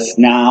service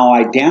now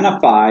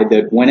identify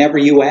that whenever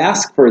you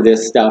ask for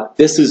this stuff,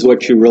 this is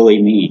what you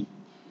really mean.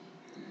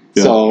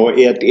 Yeah. So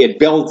it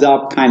builds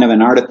up kind of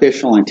an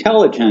artificial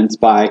intelligence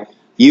by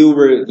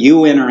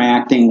you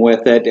interacting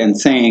with it and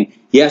saying,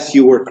 yes,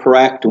 you were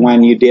correct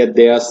when you did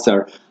this,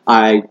 or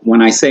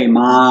when I say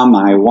mom,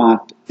 I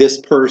want this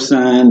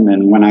person,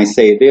 and when I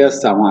say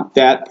this, I want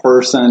that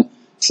person.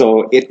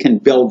 So it can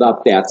build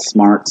up that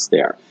smarts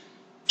there.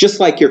 Just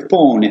like your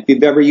phone, if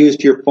you've ever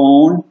used your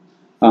phone,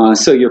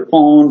 so your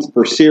phones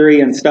for Siri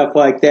and stuff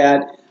like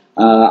that,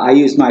 I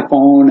use my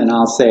phone and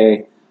I'll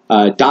say,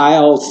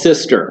 dial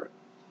sister.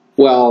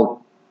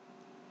 Well,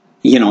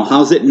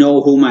 how's it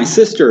know who my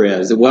sister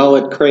is? Well,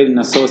 it created an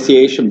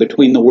association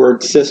between the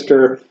word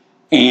sister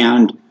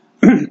and,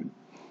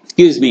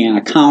 excuse me, an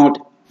account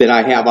that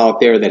I have out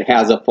there that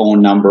has a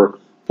phone number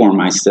for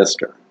my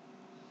sister.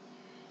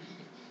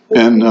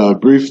 And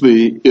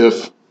briefly,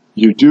 if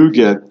you do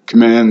get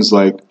commands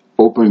like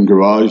open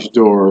garage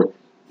door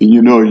and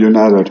you're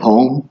not at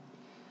home,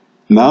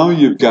 now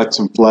you've got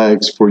some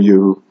flags for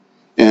you,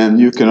 and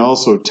you can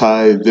also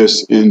tie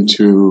this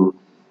into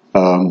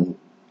the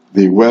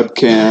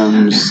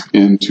webcams,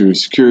 into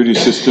security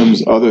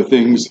systems, other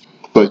things,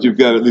 but you've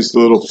got at least a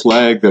little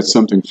flag that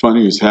something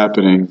funny is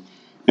happening,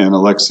 and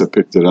Alexa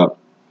picked it up.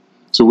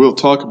 So we'll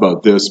talk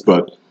about this,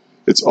 but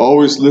it's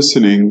always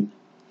listening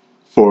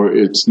for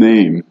its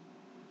name.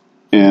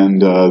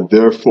 And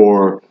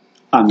therefore,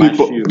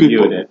 people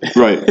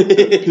right.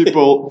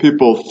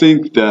 people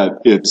think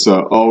that it's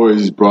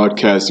always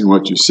broadcasting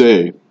what you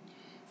say,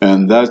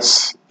 and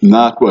that's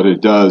not what it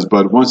does.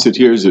 But once it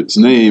hears its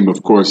name,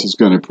 of course, it's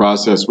going to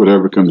process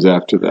whatever comes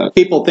after that.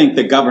 People think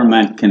the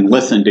government can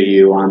listen to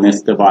you on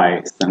this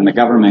device, and the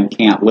government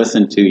can't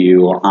listen to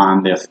you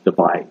on this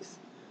device.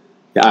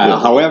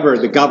 However,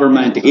 the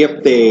government,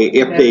 if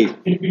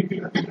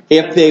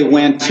they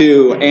went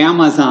to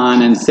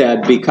Amazon and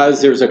said,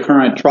 because there's a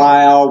current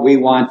trial, we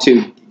want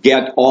to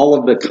get all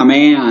of the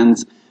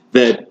commands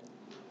that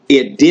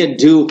it did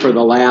do for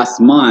the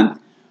last month,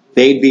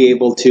 they'd be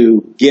able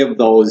to give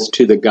those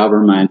to the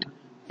government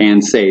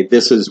and say,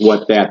 this is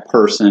what that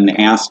person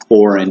asked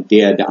for and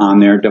did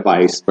on their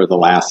device for the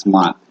last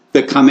month.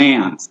 The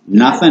commands,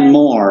 nothing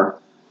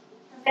more.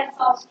 That's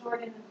all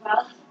stored in the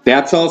cloud?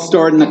 That's all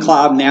stored in the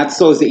cloud, and that's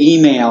those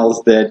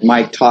emails that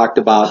Mike talked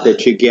about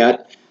that you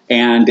get.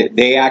 And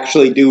they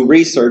actually do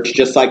research,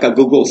 just like a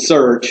Google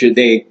search.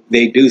 They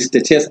do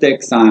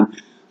statistics on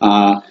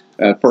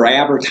for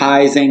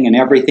advertising and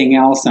everything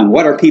else, on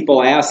what are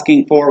people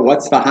asking for,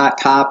 what's the hot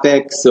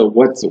topics, so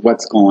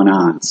what's going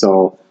on.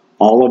 So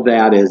all of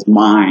that is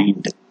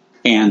mined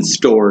and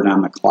stored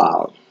on the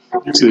cloud.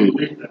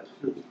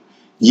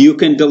 You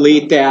can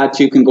delete that.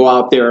 You can go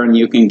out there and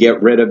you can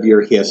get rid of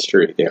your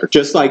history there,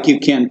 just like you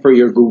can for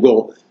your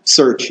Google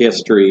search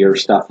history or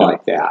stuff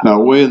like that.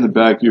 Now, way in the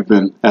back, you've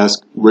been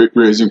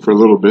raising for a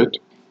little bit.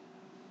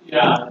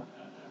 Yeah,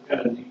 I've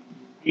got an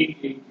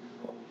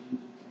 88-year-old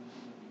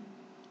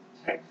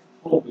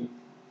tech-phobic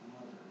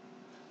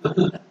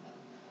mother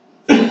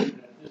that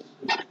this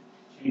could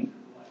change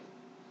her life.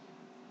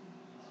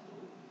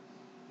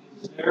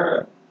 Is there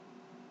a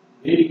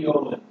video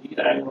of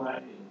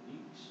DIY?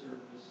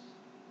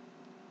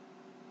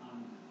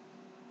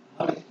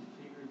 How to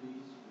configure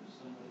these for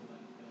somebody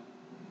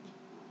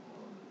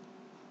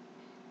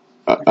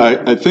like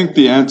I think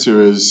the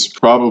answer is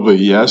probably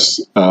yes.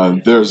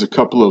 There's a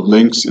couple of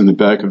links in the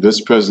back of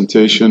this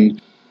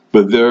presentation,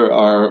 but there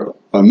are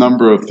a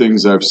number of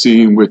things I've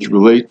seen which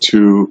relate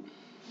to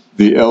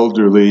the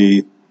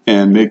elderly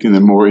and making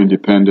them more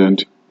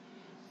independent.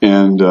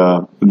 And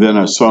then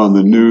I saw in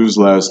the news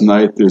last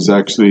night there's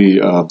actually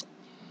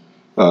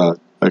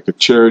like a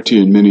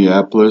charity in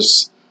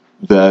Minneapolis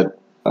that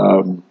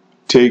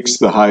takes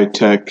the high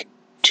tech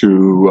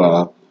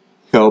to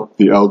help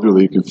the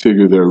elderly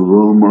configure their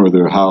room or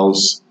their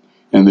house,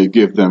 and they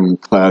give them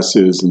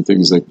classes and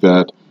things like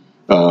that.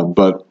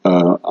 But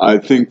I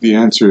think the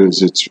answer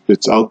is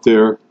it's out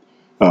there.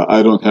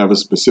 I don't have a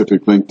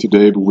specific link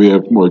today, but we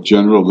have more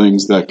general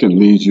links that can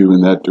lead you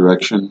in that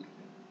direction.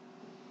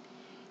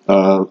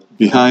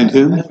 Behind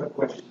him. I have a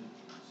question.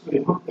 So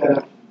you hook that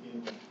up to begin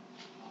with phone.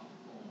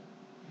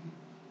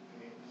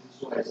 Okay,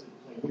 so I said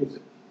play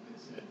music. And it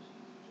said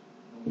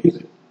no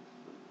music.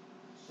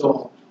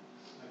 So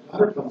my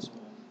daughter comes home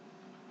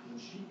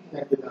and she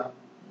connected up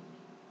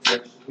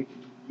there so we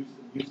can use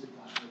the music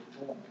on her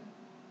phone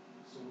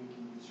so we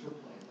can use her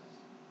playlist.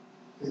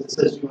 Because it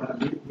says you want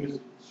to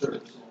music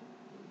search, so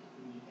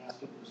when you ask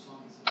her for a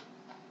song, it says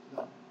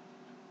no.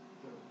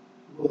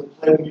 Will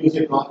it play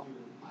music off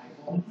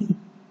your iPhone?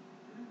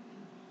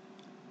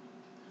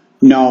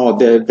 No,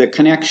 the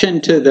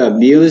connection to the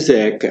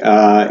music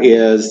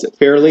is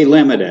fairly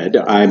limited.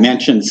 I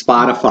mentioned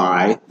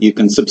Spotify. You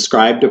can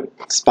subscribe to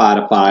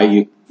Spotify.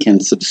 You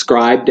can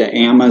subscribe to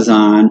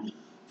Amazon,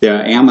 the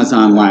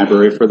Amazon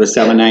library for the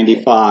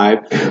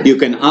 $7.95. You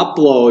can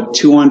upload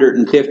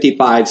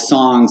 255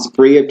 songs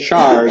free of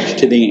charge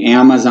to the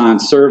Amazon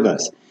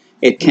service.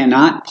 It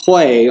cannot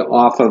play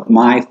off of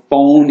my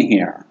phone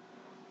here.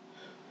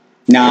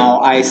 Now,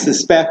 I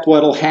suspect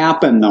what will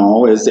happen,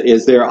 though,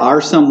 is there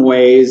are some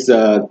ways.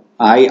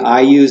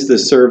 I use the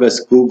service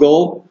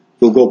Google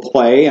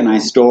Play, and I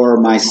store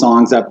my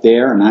songs up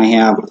there, and I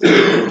have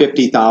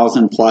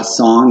 50,000 plus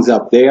songs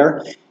up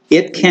there.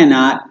 It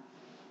cannot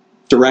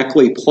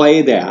directly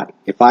play that.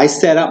 If I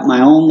set up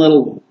my own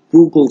little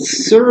Google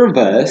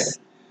service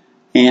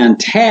and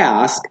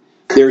task,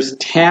 there's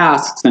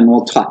tasks, and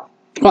we'll talk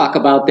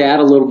about that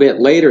a little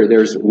bit later.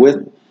 There's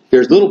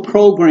little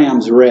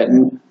programs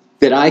written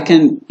that I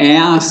can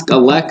ask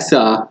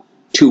Alexa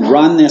to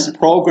run this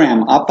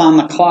program up on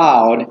the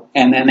cloud,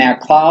 and then that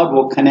cloud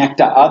will connect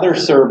to other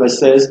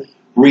services,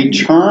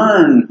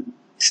 return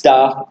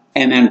stuff,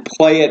 and then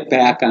play it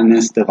back on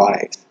this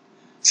device.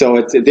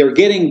 So they're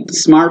getting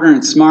smarter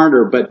and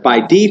smarter, but by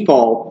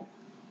default,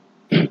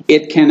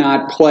 it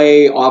cannot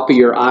play off of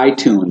your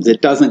iTunes.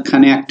 It doesn't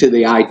connect to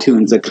the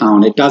iTunes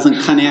account. It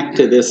doesn't connect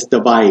to this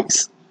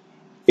device.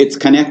 It's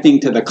connecting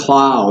to the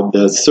cloud,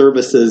 the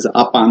services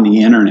up on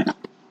the internet.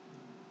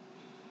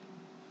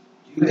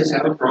 Do you guys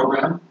have a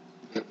program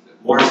with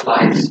more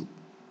slides? You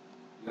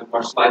have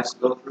more slides to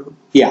go through?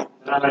 Yeah.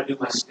 Then I'm going to do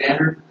my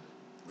standard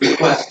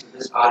request to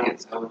this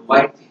audience. I would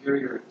like to hear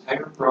your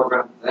entire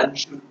program, then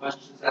shoot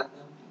questions at them.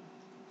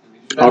 Can we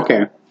do that?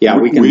 Okay. Yeah,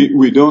 we can.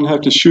 We don't have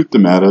to shoot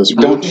them at us.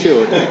 Don't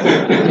shoot.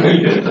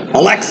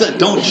 Alexa,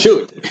 don't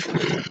shoot.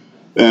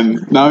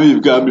 And now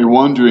you've got me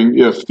wondering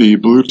if the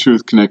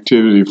Bluetooth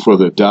connectivity for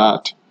the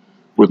DOT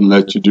wouldn't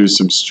let you do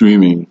some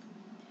streaming.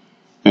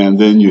 And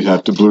then you'd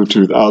have to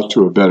Bluetooth out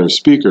to a better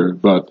speaker.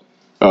 But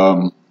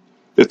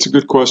it's a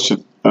good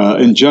question.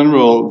 In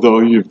general, though,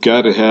 you've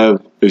got to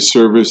have a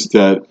service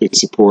that it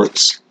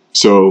supports.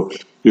 So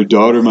your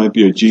daughter might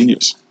be a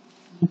genius.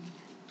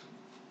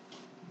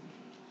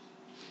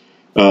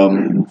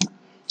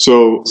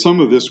 So some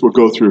of this we'll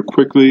go through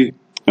quickly.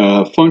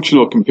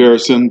 Functional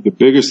comparison. The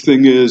biggest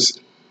thing is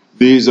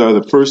these are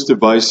the first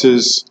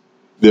devices.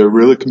 They're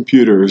really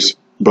computers,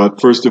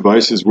 but first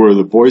devices where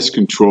the voice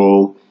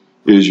control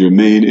is your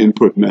main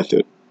input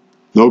method.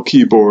 No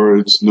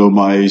keyboards, no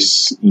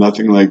mice,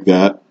 nothing like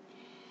that.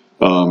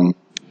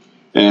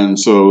 And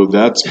so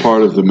that's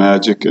part of the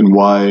magic and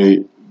why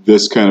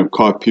this kind of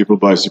caught people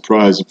by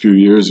surprise a few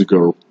years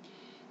ago.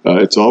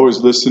 It's always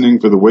listening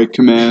for the wake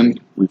command.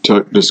 We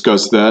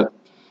discussed that.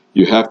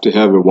 You have to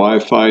have a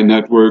Wi-Fi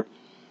network.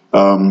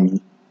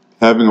 Having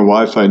a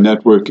Wi-Fi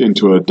network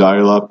into a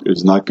dial-up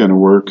is not going to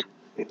work.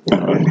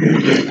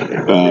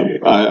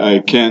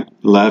 I can't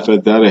laugh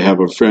at that. I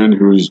have a friend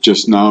who's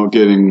just now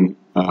getting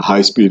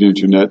high-speed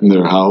internet in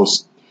their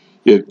house.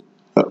 It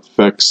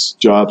affects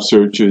job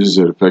searches.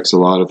 It affects a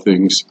lot of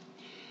things.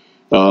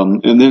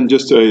 And then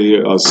just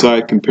a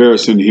side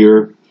comparison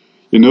here.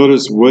 You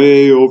notice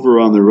way over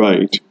on the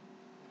right,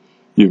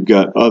 you've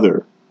got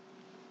other.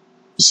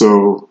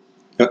 So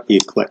you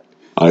clicked.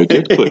 I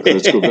did click.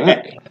 Let's go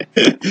back.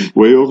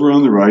 Way over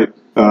on the right,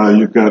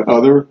 you've got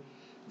other.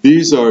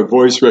 These are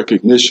voice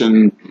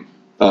recognition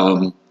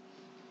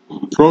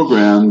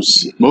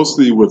programs,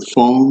 mostly with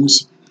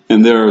phones,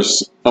 and there are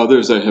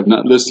others I have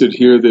not listed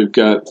here. They've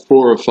got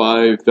 4 or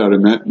 5 that are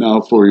meant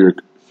now for your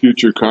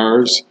future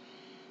cars,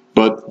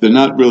 but they're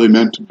not really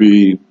meant to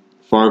be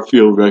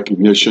far-field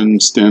recognition,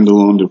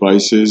 standalone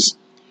devices,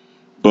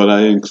 but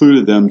I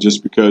included them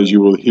just because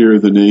you will hear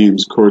the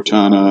names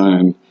Cortana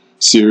and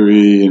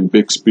Siri and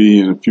Bixby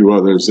and a few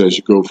others as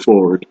you go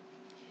forward.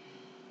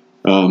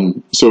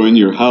 So in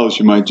your house,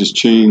 you might just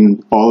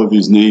chain all of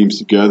these names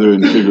together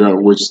and figure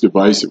out which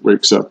device it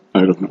wakes up.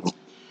 I don't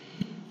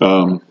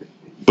know.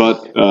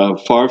 But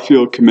far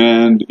field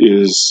command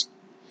is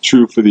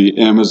true for the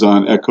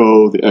Amazon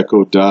Echo, the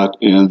Echo Dot,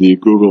 and the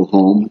Google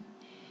Home.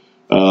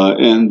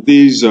 And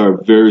these are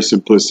very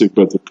simplistic,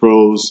 but the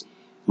pros,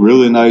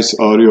 really nice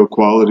audio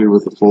quality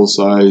with a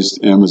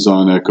full-sized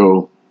Amazon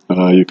Echo.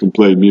 You can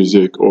play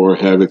music or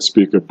have it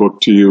speak a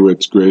book to you.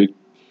 It's great.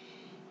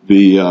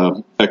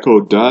 The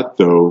Echo Dot,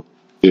 though,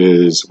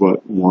 is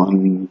what,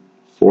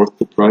 1/4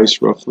 the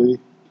price, roughly?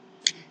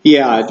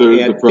 Yeah, at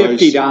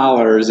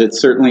 $50, it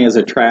certainly is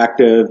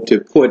attractive to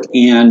put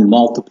in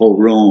multiple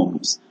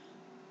rooms,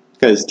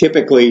 because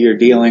typically you're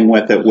dealing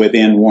with it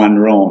within one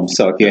room.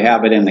 So if you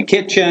have it in the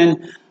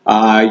kitchen,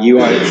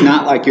 it's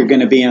not like you're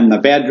going to be in the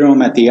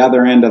bedroom at the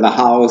other end of the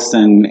house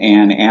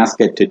and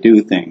ask it to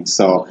do things.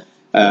 So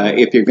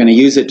if you're going to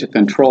use it to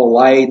control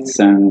lights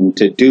and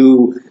to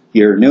do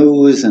your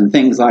news and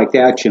things like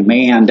that, you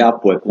may end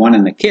up with one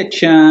in the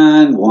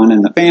kitchen, one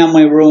in the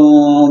family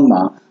room,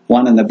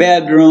 one in the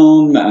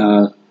bedroom.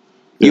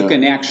 You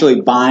can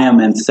actually buy them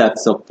in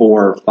sets of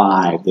 4 or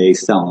 5. They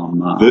sell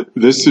them.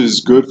 This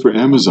is good for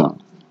Amazon.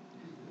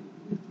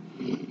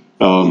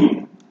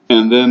 And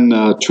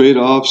then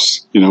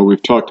trade-offs,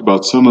 we've talked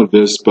about some of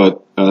this,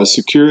 but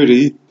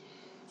security,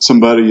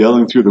 somebody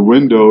yelling through the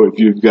window, if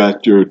you've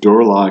got your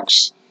door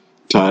locks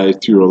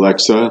tied through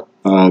Alexa,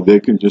 they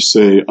can just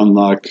say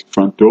unlock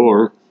front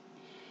door,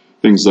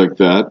 things like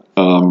that.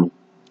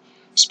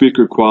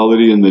 Speaker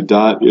quality in the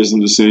Dot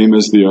isn't the same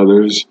as the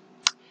others.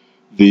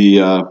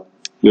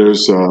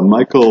 There's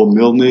Michael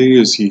Milne.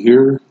 Is he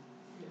here?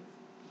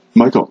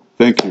 Michael,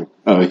 thank you.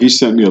 He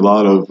sent me a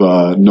lot of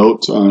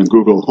notes on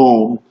Google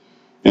Home,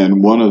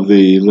 and one of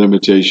the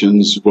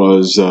limitations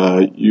was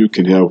you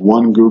can have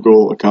one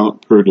Google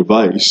account per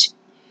device.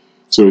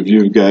 So if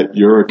you've got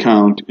your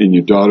account and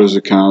your daughter's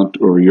account,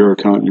 or your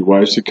account and your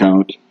wife's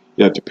account,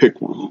 you have to pick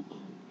one.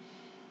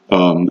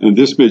 And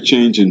this may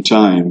change in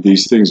time.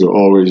 These things are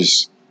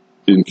always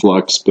in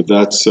flux, but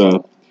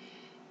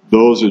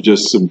those are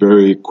just some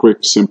very quick,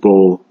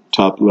 simple,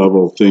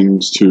 top-level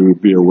things to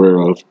be aware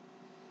of.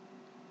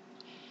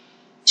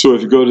 So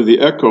if you go to the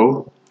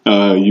Echo,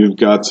 you've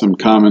got some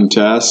common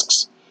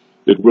tasks.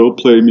 It will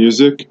play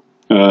music.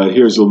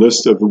 Here's a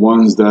list of the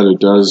ones that it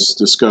does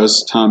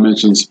discuss. Tom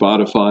mentioned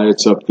Spotify.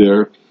 It's up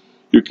there.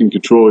 You can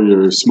control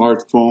your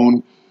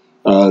smartphone.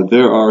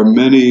 There are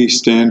many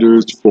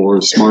standards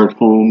for smart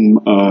home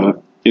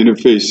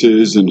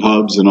interfaces and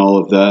hubs and all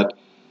of that.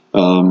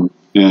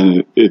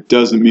 And it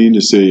doesn't mean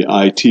to say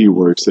IT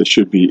works. That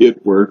should be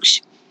it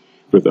works.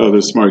 With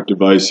other smart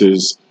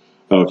devices,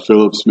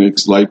 Philips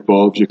makes light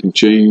bulbs. You can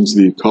change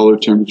the color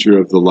temperature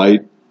of the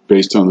light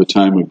based on the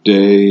time of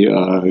day.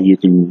 You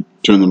can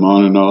turn them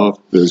on and off.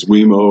 There's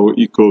Wemo,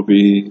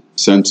 Ecobee,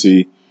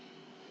 Sensi.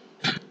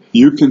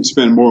 You can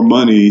spend more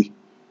money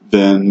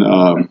than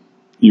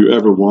you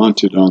ever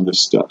wanted on this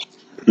stuff.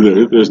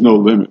 There's no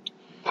limit.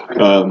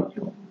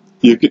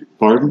 You can,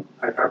 pardon?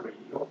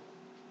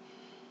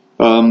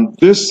 At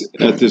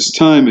this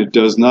time, it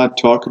does not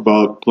talk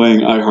about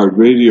playing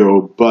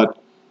iHeartRadio, but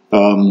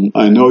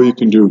I know you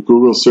can do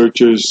Google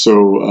searches,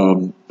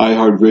 so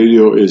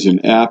iHeartRadio is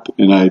an app,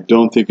 and I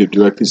don't think it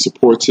directly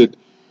supports it,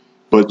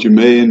 but you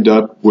may end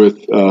up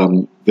with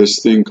this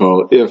thing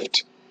called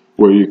IFT,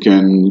 where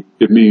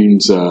it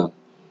means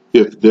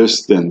if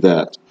this, then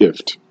that,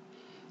 IFT,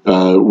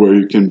 where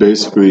you can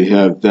basically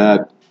have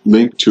that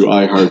linked to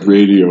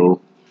iHeartRadio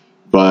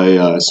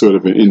by sort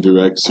of an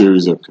indirect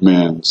series of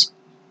commands.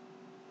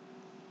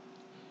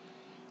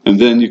 And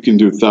then you can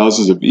do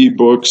thousands of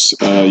ebooks.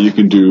 You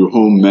can do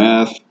home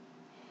math.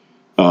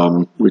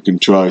 We can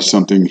try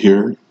something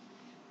here.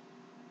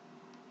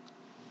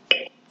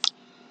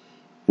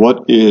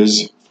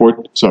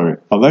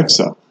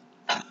 Alexa,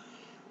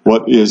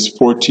 what is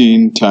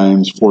 14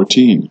 times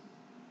 14?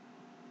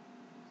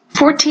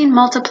 14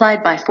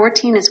 multiplied by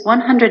 14 is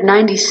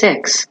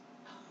 196.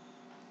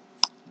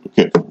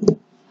 Okay.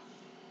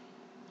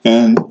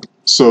 And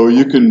so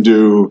you can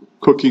do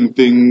cooking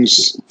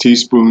things,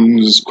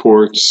 teaspoons,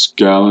 quarts,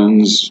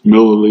 gallons,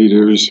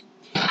 milliliters.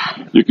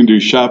 You can do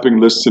shopping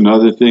lists and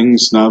other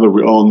things, now that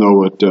we all know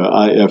what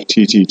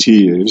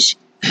IFTTT is.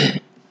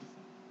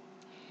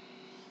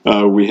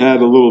 We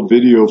had a little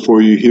video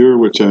for you here,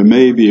 which I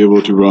may be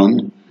able to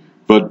run,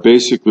 but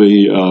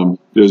basically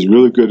there's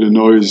really good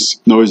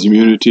noise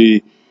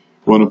immunity.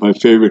 One of my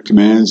favorite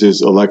commands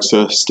is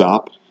Alexa,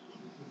 stop.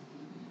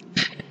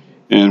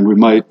 And we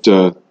might...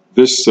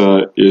 this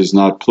is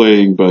not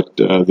playing, but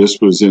this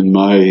was in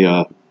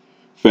my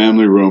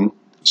family room.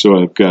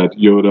 So I've got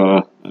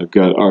Yoda, I've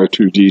got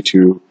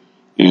R2-D2,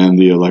 and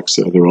the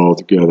Alexa. They're all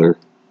together.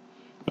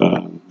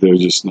 They're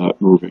just not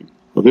moving.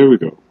 Well, there we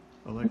go.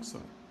 Alexa,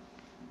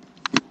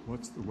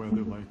 what's the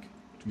weather like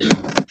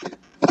tomorrow?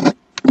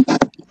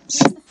 Here's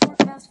the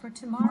forecast for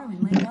tomorrow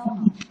in Lake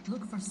Elmo.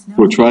 Look for snow.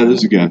 We'll try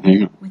this again.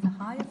 Hang on. With a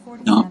high of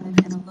 47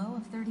 and a low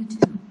of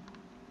 32.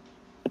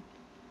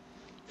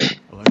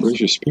 Where's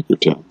your speaker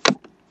tab?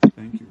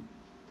 Thank you.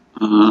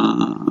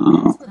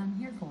 I'm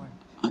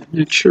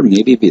not sure.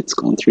 Maybe if it's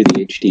going through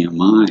the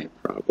HDMI,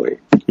 probably.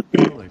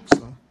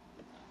 Alexa,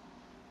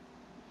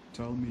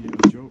 tell me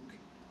a joke.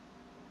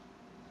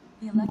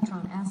 The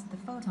electron asked the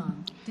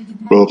photon, did you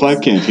Well, if I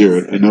can't hear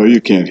it, I know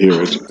you can't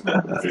hear it.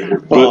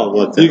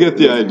 But you get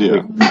the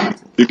idea.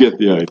 You get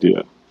the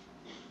idea.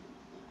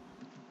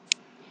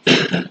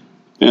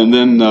 And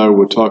then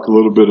we'll talk a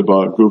little bit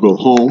about Google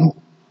Home.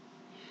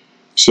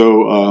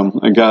 So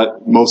I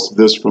got most of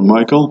this from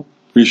Michael.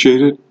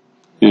 Appreciate it.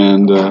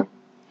 And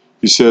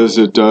he says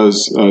it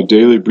does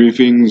daily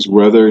briefings,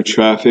 weather,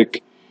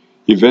 traffic,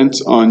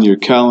 events on your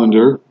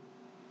calendar,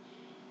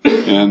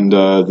 and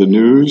the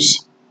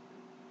news.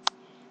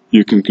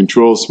 You can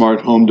control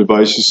smart home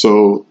devices,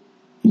 so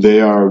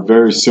they are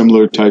very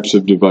similar types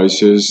of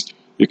devices.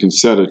 You can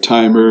set a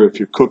timer if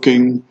you're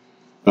cooking.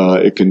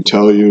 It can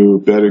tell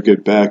you better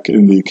get back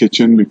in the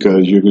kitchen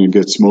because you're going to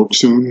get smoke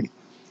soon.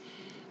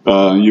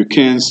 You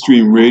can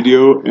stream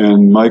radio,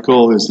 and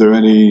Michael, is there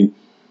any,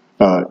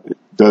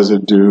 does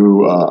it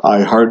do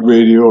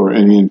iHeartRadio or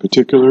any in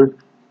particular? It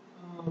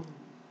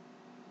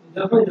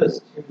definitely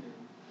does streaming.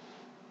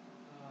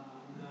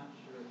 I'm not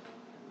sure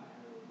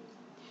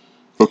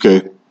about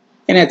iHeartRadio. Okay.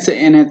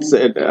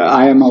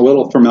 I am a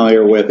little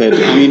familiar with it.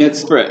 I mean,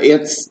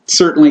 it's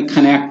certainly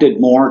connected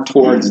more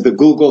towards the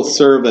Google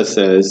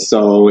services.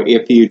 So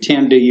if you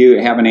tend to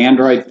have an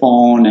Android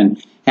phone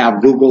and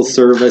have Google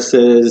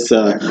services,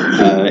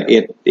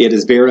 it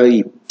is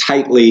very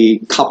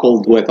tightly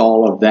coupled with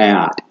all of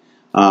that.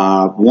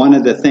 One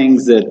of the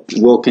things that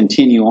we'll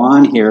continue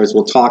on here is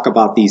we'll talk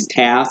about these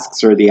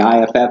tasks or the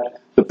IFF,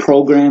 the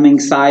programming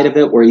side of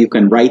it, where you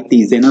can write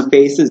these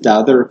interfaces to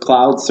other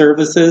cloud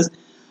services.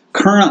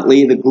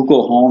 Currently, the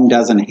Google Home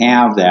doesn't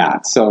have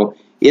that, so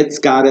it's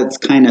got its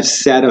kind of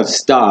set of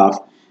stuff,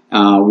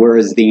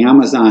 whereas the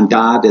Amazon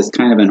Dot is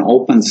kind of an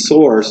open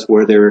source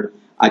where they're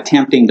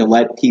attempting to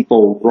let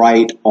people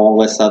write all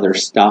this other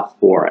stuff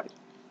for it.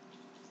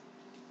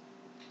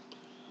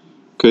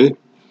 Okay.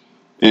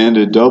 And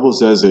it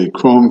doubles as a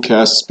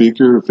Chromecast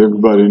speaker, if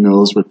everybody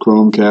knows what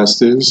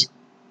Chromecast is.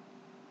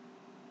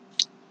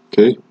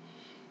 Okay.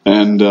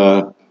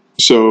 And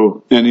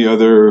so any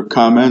other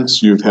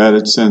comments? You've had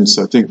it since,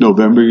 I think,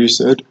 November, you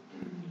said?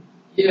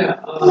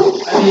 Yeah,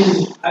 I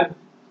mean, I've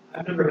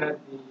never had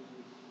the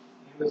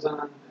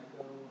Amazon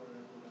Echo or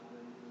anything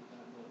like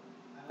that,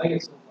 but I like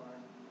it so far.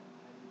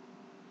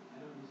 I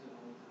don't use it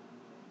all the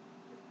time,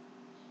 but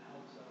it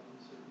helps out in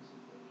certain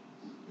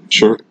situations.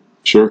 Sure,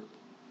 sure.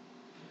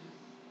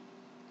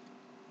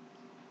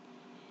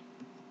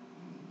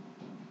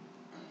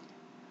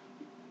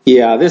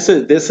 Yeah, this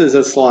is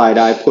a slide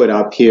I put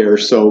up here.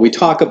 So we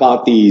talk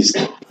about these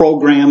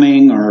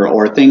programming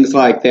or things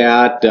like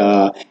that.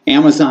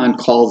 Amazon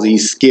calls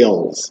these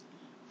skills.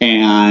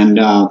 And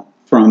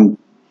from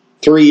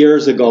 3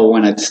 years ago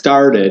when it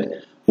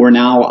started, we're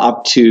now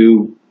up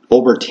to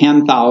over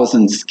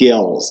 10,000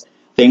 skills.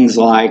 Things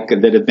like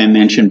that have been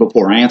mentioned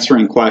before,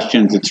 answering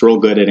questions. It's real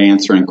good at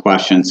answering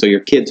questions. So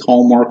your kids'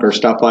 homework or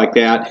stuff like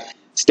that,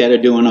 instead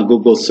of doing a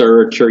Google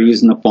search or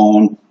using the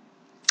phone,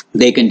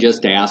 they can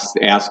just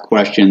ask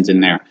questions in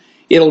there.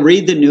 It'll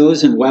read the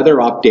news and weather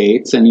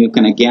updates, and you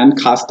can again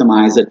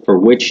customize it for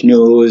which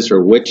news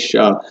or which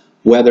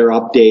weather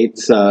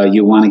updates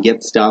you want to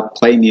get stuff,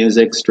 play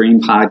music, stream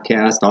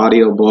podcasts,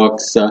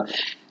 audiobooks,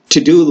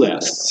 to-do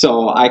lists.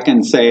 So I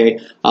can say,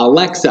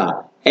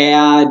 Alexa,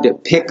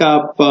 pick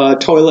up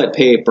toilet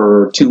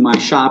paper to my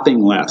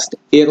shopping list.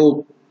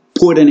 It'll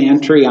put an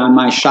entry on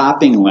my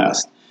shopping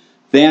list.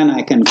 Then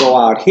I can go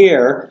out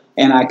here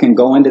and I can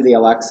go into the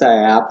Alexa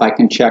app, I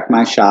can check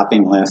my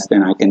shopping list,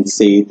 and I can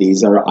see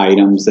these are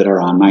items that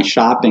are on my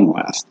shopping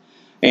list.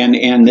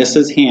 And this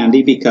is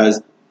handy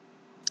because,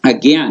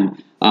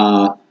 again,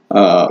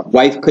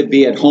 wife could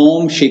be at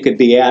home, she could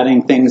be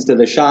adding things to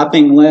the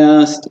shopping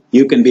list,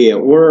 you can be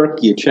at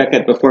work, you check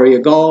it before you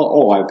go,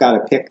 oh, I've got to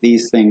pick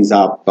these things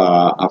up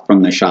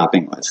from the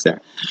shopping list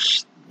there.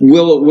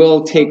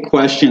 We'll take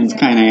questions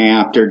kind of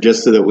after,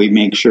 just so that we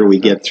make sure we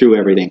get through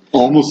everything.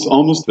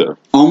 Almost there.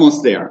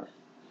 Almost there.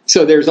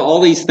 So there's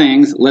all these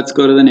things. Let's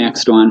go to the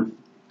next one.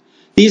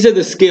 These are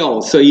the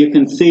skills. So you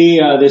can see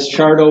this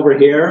chart over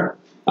here.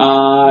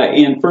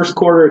 In first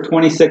quarter of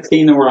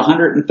 2016, there were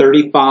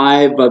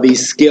 135 of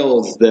these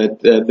skills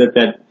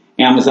that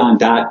Amazon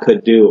Dot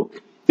could do.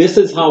 This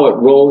is how it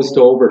rose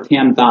to over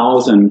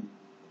 10,000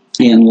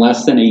 in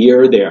less than a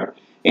year there.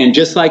 And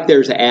just like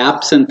there's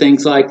apps and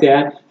things like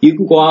that, you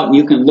can go out and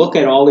you can look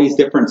at all these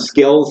different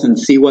skills and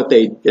see what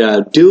they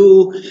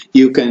do.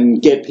 You can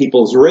get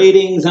people's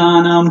ratings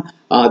on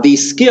them.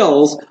 These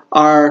skills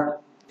are,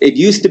 it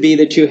used to be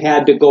that you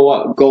had to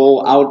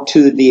go out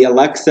to the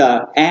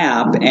Alexa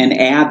app and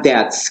add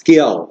that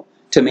skill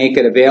to make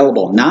it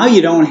available. Now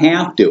you don't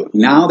have to.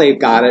 Now they've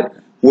got it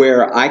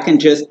where I can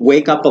just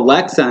wake up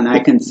Alexa and I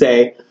can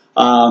say,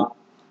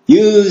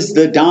 use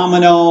the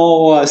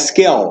domino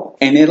skill,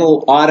 and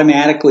it'll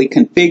automatically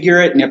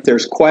configure it, and if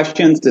there's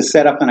questions to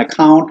set up an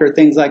account or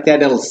things like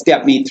that, it'll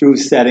step me through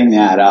setting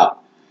that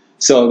up.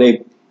 So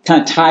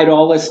kind of tied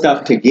all this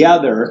stuff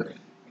together,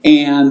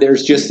 and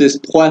there's just this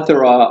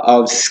plethora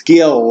of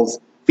skills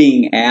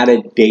being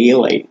added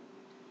daily,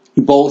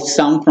 both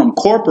some from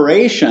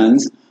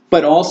corporations,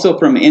 but also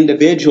from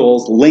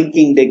individuals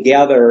linking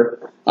together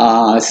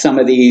some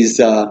of these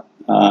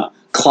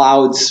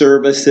cloud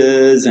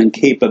services and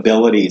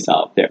capabilities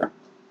out there.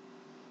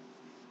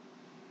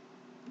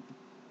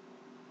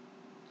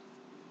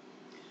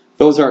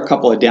 Those are a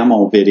couple of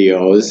demo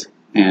videos,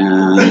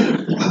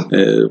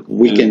 and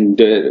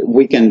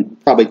we can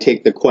probably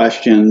take the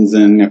questions,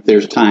 and if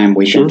there's time,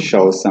 we can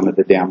show some of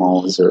the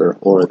demos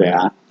or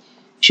that.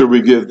 Should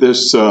we give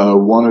this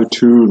one or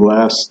two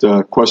last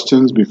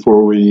questions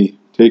before we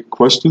take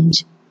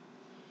questions?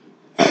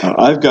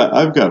 I've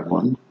got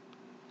one.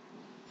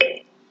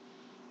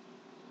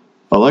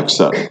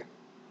 Alexa,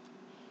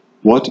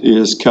 what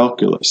is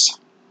calculus?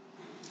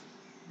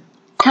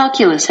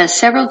 Calculus has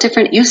several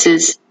different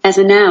uses as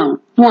a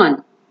noun.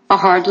 1. A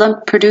hard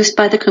lump produced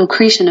by the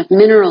concretion of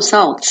mineral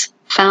salts,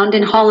 found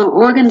in hollow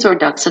organs or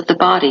ducts of the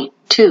body.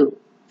 2.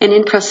 An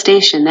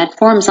incrustation that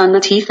forms on the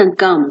teeth and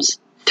gums.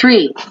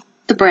 3.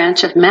 The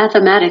branch of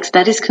mathematics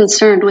that is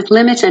concerned with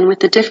limits and with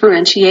the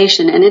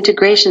differentiation and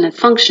integration of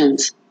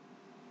functions.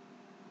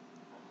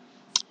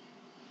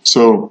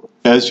 So,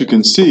 as you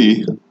can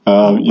see,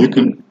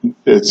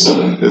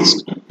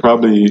 it's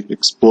probably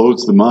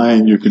explodes the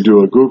mind. You can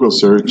do a Google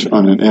search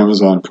on an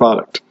Amazon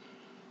product,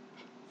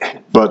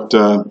 but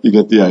you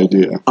get the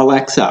idea.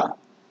 Alexa,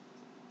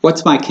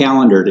 what's my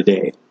calendar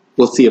today?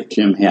 We'll see if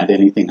Jim had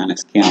anything on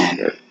his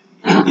calendar.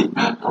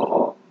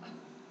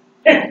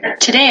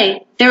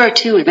 Today, there are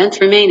 2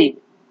 events remaining.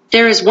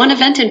 There is 1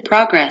 event in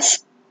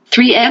progress.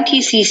 3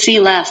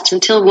 PCC lasts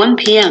until 1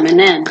 p.m. and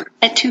then,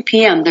 at 2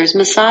 p.m. there's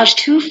massage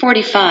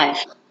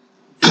 2:45.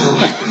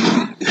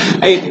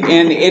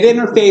 And it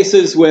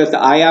interfaces with,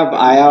 I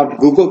have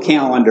Google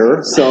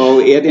Calendar, so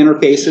it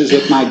interfaces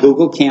with my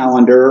Google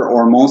Calendar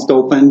or most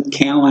open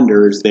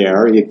calendars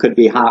there. It could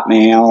be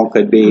Hotmail,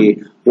 could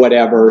be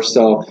whatever.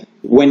 So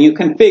when you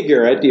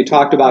configure it, you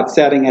talked about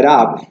setting it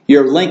up,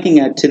 you're linking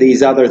it to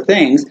these other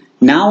things.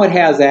 Now it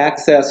has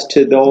access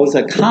to those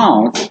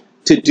accounts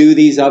to do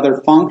these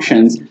other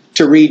functions,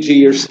 to read you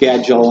your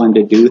schedule and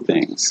to do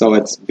things. So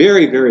it's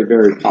very, very,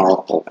 very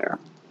powerful there.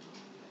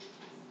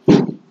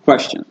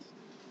 Questions?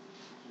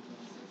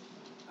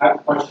 I have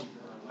a question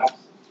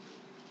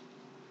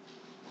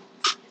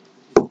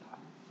for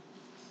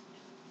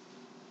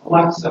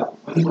Alexa. Alexa,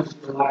 when was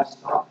your last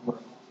software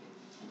update?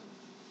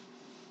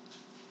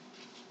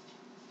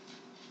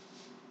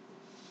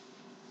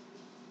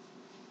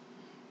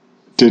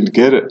 Didn't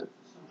get it.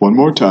 One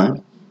more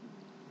time.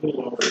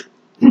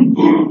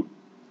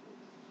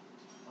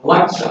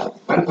 Alexa,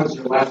 when was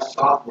your last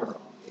software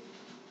update?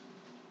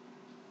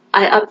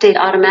 I update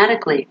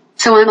automatically,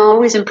 so I'm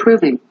always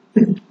improving.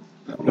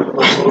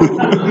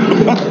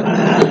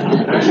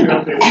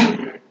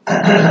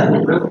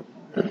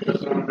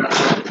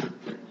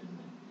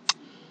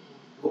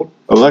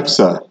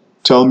 Alexa,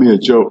 tell me a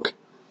joke.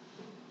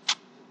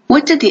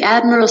 What did the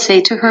Admiral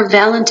say to her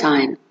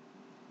Valentine?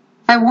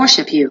 I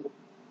worship you.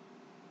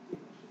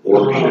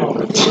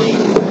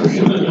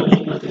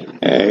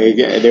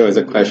 There was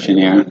a question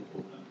here.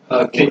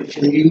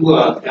 Can you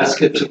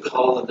ask it to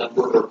call a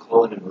number or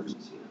call an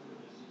emergency?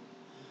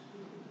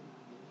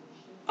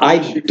 I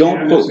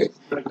don't believe.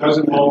 But it does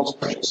involve a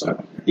special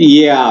setting.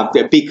 Yeah,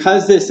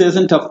 because this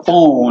isn't a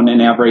phone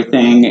and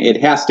everything,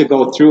 it has to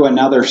go through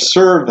another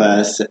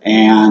service,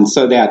 and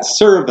so that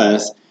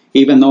service,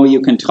 even though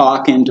you can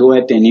talk into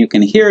it and you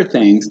can hear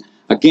things,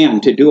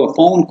 again, to do a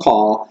phone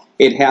call,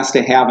 it has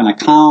to have an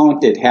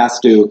account, it has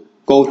to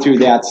go through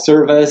that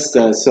service,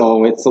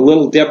 so it's a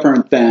little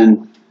different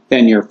than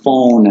your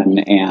phone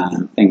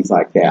and things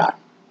like that.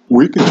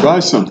 We can try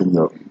something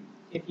though.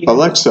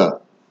 Alexa,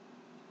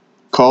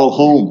 call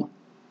home.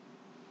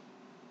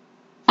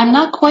 I'm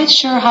not quite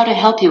sure how to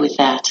help you with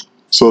that.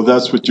 So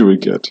that's what you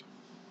would get.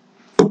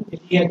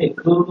 If you had the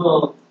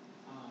Google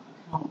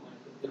account,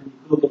 like the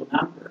Google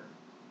number,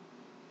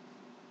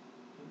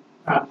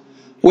 probably.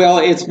 Well,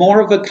 it's more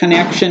of a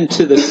connection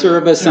to the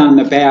service on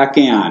the back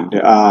end,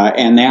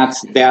 and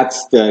that's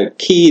the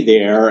key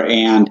there.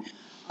 And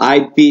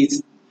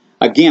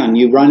again,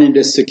 you run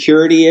into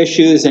security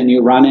issues and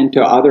you run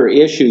into other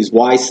issues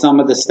why some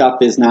of the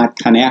stuff is not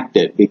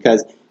connected.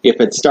 Because if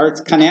it starts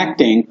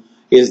connecting,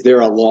 is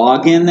there a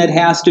login that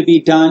has to be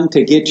done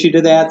to get you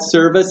to that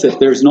service? If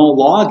there's no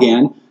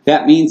login,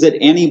 that means that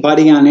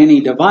anybody on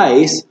any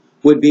device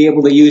would be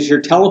able to use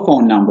your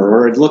telephone number,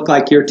 or it'd look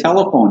like your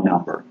telephone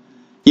number.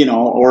 You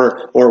know,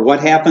 or what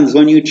happens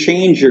when you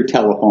change your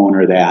telephone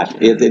or that.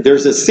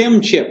 There's a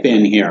SIM chip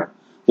in here.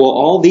 Well,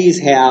 all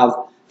these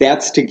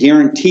that's to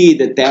guarantee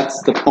that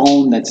that's the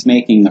phone that's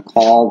making the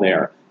call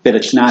there, that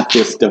it's not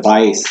this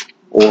device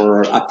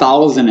or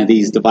 1,000 of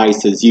these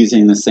devices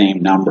using the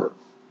same number.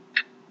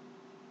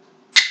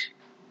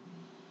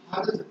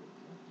 How does it,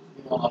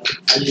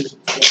 I use a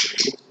radio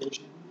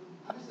station.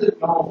 How does it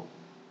know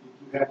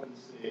if you happen to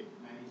say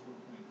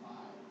 94.5?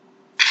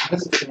 How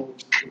does it know if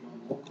it's on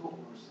local or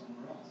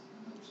somewhere else,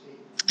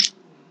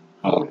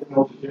 another state?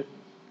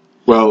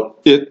 Well,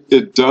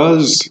 it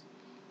does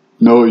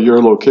know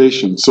your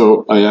location.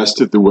 So I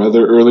asked it the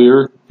weather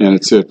earlier, and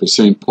it said for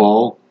St.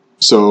 Paul.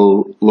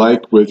 So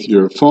like with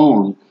your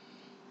phone,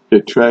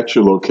 it tracks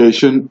your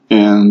location,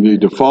 and the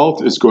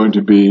default is going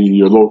to be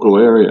your local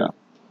area.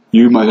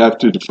 You might have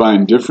to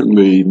define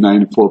differently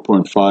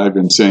 94.5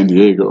 in San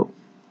Diego.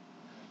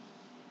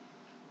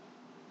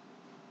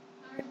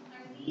 Are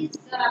these,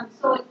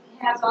 so it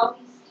has all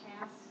these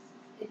tasks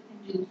it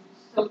can do.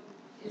 So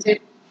is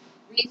it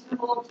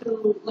reasonable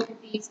to look at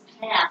these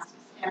tasks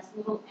as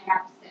little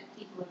apps that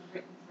people have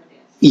written for this?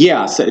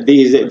 Yes,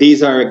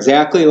 these are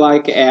exactly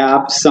like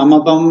apps. Some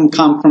of them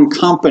come from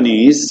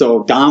companies.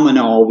 So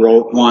Domino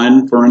wrote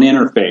one for an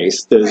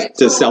interface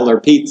to sell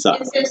their pizza.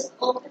 Is this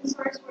open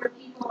source where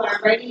people are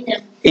writing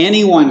and...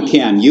 Anyone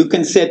can. You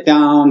can sit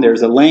down,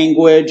 there's a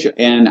language,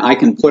 and I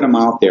can put them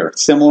out there.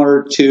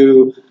 Similar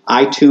to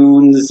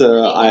iTunes.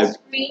 Are they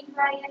screened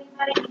by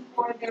anybody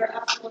before they're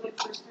uploaded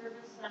for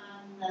service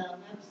on the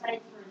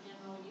website for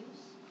general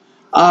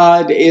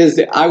use?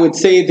 I would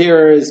say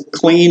they're as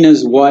clean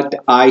as what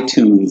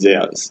iTunes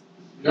is.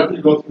 You have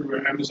to go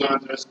through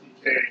Amazon's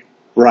SDK.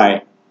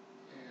 Right.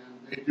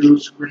 And they do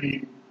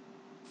screen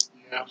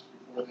the apps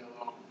before they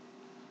allow them.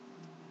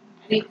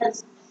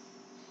 Because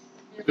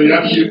so you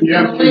have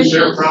to use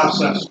their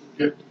process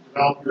to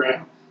develop your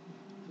app.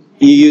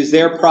 You use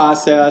their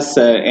process,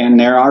 and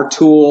there are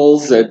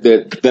tools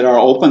that are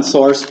open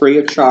source, free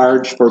of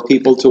charge for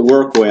people to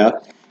work with.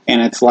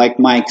 And it's like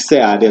Mike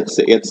said,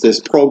 it's this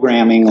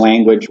programming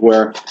language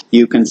where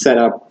you can set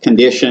up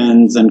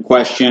conditions and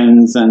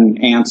questions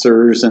and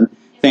answers and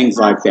things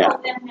like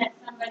that. Then that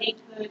somebody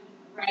could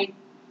write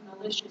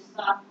malicious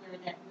software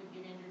that would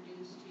get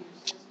introduced to your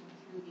system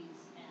through these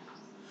apps.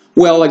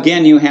 Well,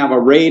 again, you have a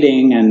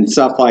rating and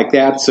stuff like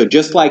that. So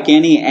just like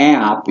any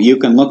app, you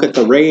can look at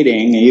the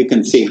rating and you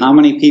can see how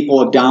many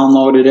people have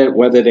downloaded it,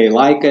 whether they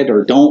like it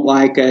or don't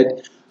like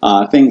it,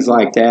 things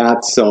like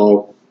that.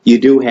 So you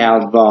do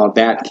have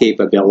that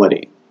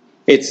capability.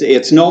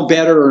 It's no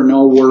better or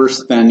no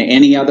worse than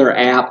any other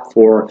app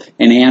for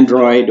an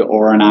Android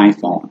or an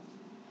iPhone.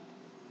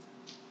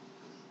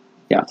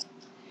 Yes.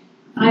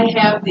 I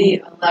have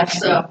the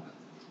Alexa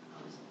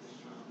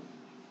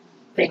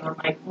thing on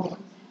my phone,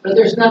 but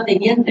there's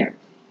nothing in there.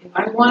 If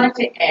I wanted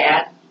to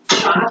add a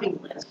shopping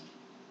list,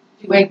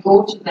 do I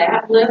go to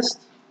that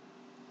list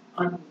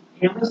on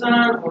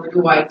Amazon, or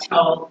do I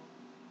tell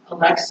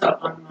Alexa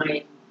on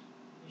my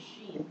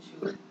machine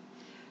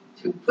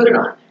to put it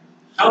on there?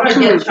 How do I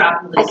get a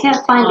shopping list? I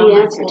can't find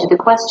the answer to the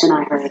question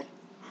I heard.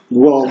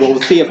 Well,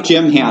 we'll see if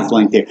Jim has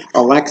linked it.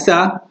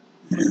 Alexa,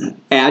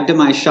 add to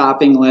my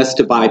shopping list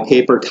to buy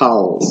paper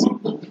towels.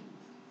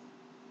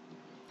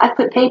 I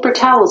put paper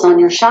towels on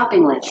your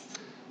shopping list.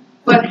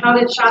 But how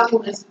did shopping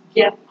list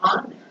get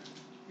on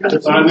there?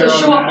 It's on there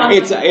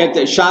It's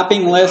a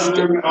shopping list.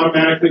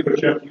 Automatically,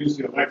 but you have to use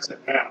the Alexa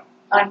app.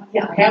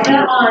 Yeah, I have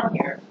that on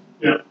here.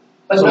 Yeah.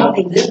 But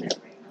nothing's in there.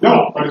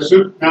 No, but as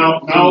soon, now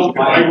if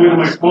I go to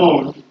my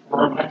phone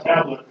or my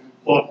tablet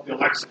and pull up the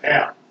Alexa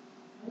app,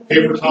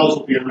 paper towels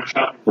will be in my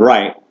shopping.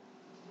 Right.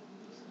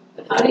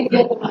 But how do you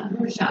get them on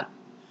her shopping?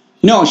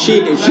 No,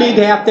 she'd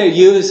have to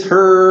use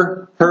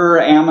her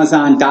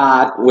Amazon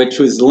Dot, which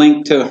was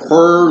linked to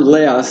her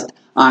list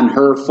on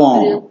her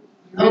phone.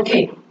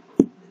 Okay.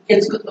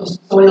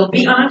 So it'll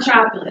be on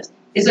shopping list.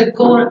 Is it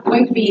going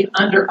to be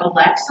under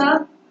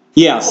Alexa?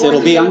 Yes,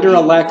 it'll be under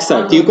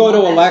Alexa. If you go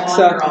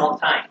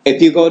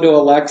to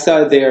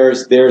Alexa,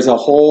 there's a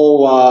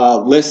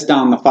whole list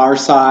on the far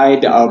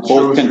side of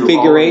both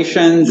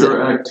configurations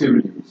Your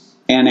activities.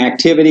 and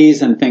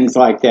activities and things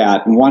like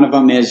that. And one of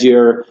them is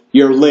your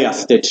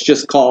list. It's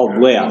just called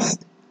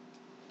list.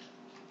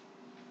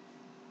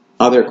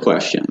 Other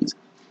questions?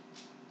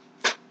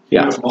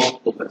 Yeah.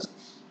 Multiple lists.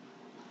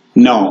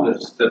 No.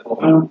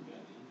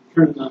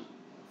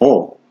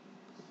 Oh,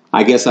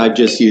 I guess I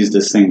just used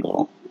a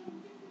single.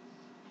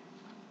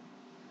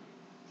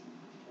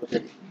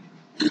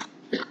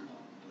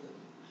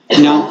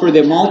 Now, for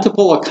the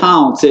multiple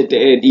accounts,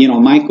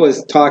 Mike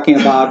was talking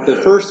about the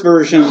first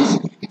versions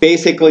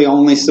basically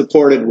only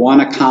supported one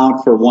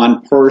account for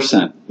one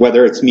person,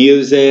 whether it's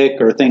music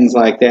or things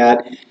like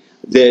that.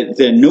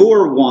 The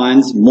newer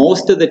ones,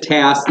 most of the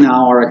tasks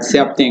now are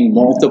accepting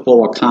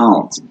multiple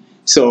accounts.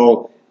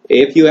 So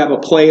if you have a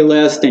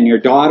playlist and your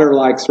daughter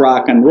likes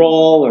rock and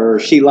roll or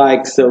she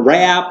likes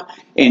rap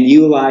and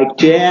you like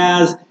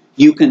jazz,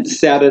 you can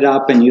set it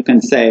up and you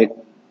can say,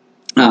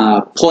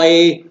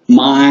 play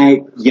my,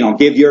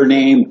 give your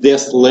name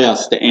this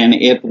list, and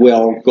it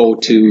will go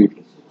to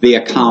the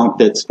account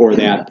that's for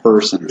that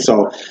person.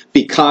 So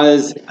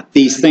because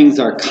these things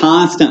are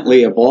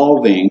constantly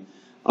evolving,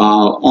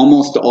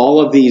 almost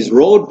all of these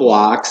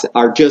roadblocks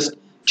are just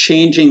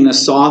changing the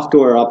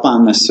software up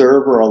on the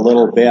server a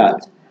little bit,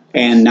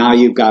 and now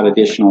you've got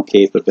additional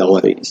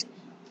capabilities.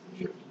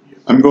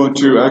 I'm going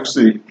to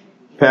actually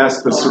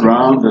pass this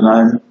around, and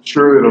I'm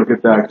sure it'll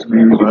get back to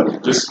me,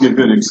 but just to give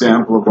you an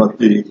example of what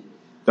the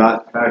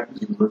dot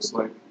packaging looks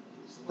like.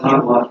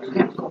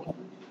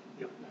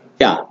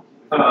 Yeah.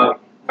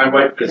 My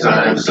wife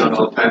designs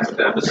all kinds of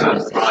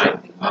Amazon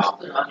Prime.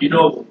 Do you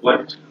know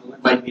what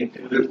might be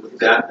included with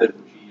that that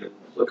would be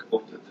applicable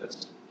to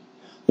this?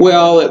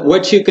 Well,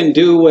 what you can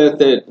do with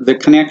the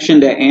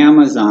connection to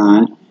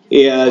Amazon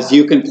is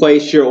you can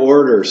place your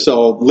order.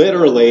 So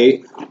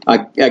literally,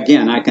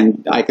 again, I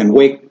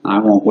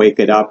won't wake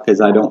it up because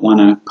I don't want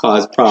to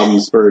cause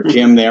problems for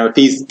Jim there if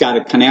he's got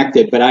it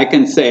connected, but I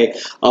can say,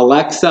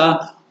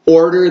 Alexa,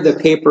 order the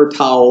paper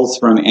towels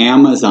from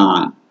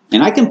Amazon.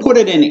 And I can put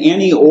it in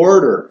any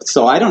order,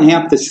 so I don't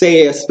have to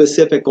say a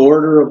specific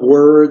order of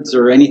words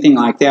or anything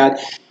like that.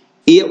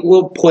 It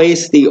will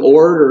place the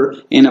order,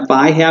 and if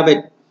I have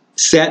it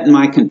set in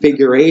my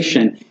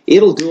configuration,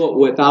 it'll do it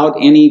without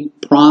any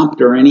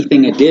prompt or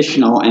anything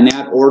additional, and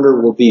that order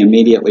will be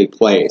immediately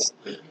placed.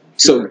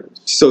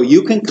 So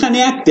you can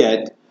connect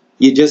it,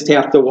 you just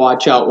have to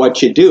watch out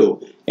what you do.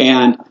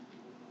 And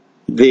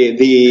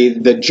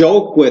the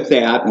joke with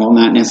that, well,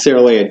 not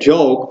necessarily a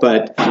joke,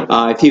 but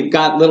if you've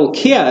got little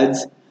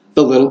kids,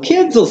 the little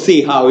kids will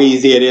see how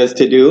easy it is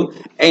to do,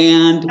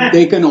 and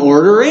they can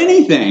order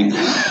anything.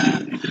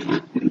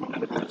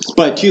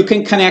 But you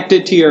can connect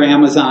it to your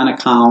Amazon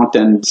account,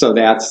 and so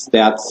that's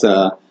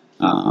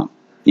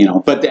you know.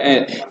 But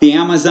the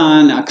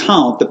Amazon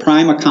account, the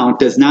Prime account,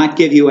 does not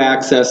give you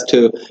access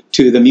to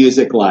the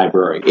music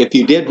library. If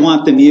you did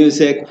want the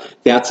music,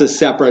 that's a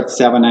separate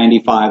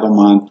 $7.95 a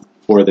month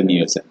for the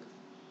music.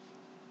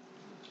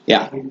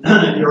 Yeah.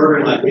 You're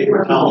ordering like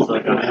paper towels,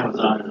 like on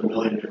Amazon, there's a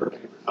million different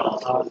paper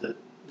towels. How is it?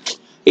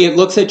 It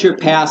looks at your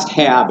past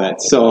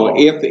habits. So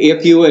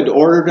if you had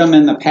ordered them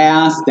in the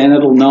past, then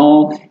it'll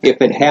know. If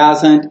it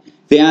hasn't,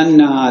 then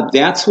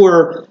that's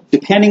where,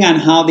 depending on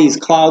how these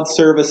cloud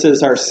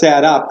services are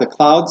set up, the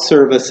cloud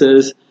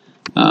services,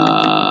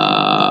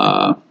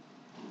 let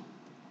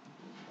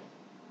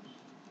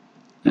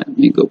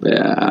me go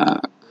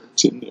back.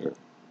 It's in there.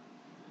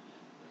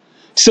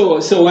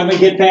 So when we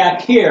get back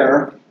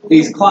here,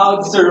 these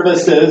cloud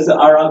services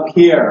are up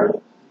here.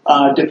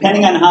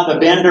 Depending on how the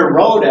vendor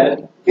wrote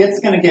it,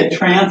 it's going to get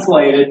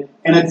translated,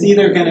 and it's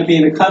either going to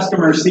be the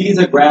customer sees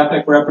a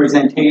graphic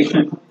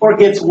representation or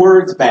gets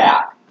words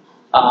back.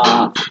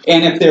 And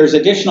if there's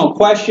additional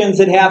questions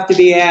that have to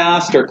be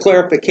asked or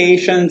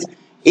clarifications,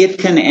 it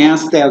can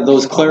ask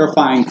those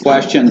clarifying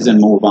questions and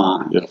move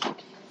on. Yeah.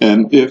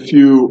 And if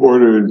you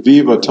ordered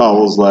Viva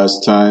towels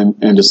last time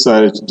and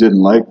decided you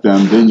didn't like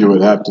them, then you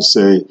would have to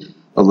say,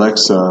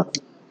 Alexa,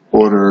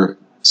 order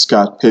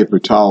Scott paper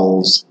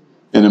towels.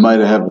 And it might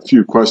have a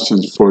few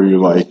questions for you,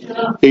 like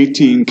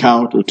 18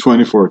 count or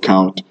 24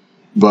 count.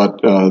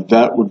 But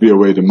that would be a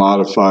way to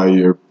modify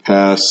your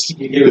past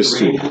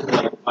history.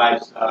 Like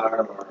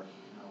 5-star or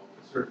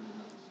certain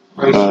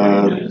price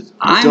ranges.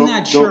 I'm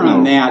not sure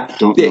on that.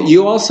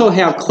 You also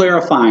have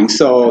clarifying.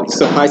 So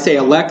if I say,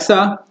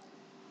 Alexa,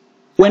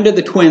 when do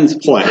the Twins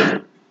play?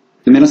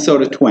 The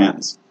Minnesota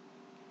Twins.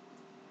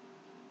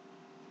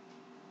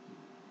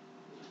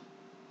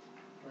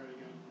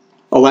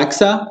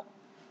 Alexa,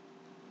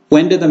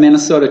 when do the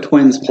Minnesota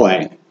Twins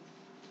play?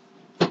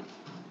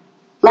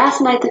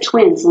 Last night the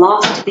Twins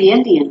lost to the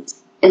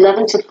Indians,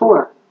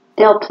 11-4.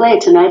 They'll play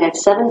tonight at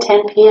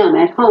 7:10 p.m.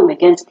 at home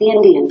against the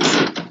Indians.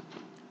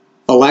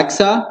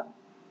 Alexa,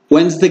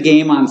 when's the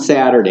game on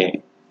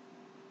Saturday?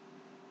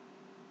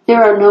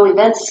 There are no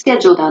events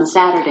scheduled on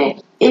Saturday,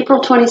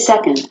 April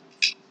 22nd.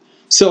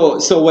 So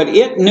what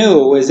it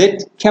knew is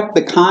it kept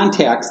the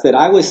context that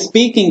I was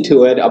speaking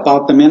to it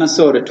about the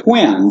Minnesota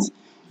Twins.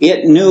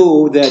 It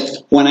knew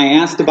that when I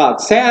asked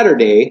about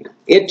Saturday,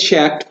 it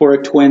checked for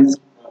a Twins.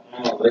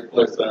 They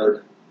play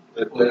Saturday.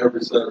 They play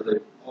every Saturday,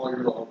 all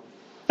year long.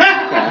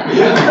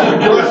 I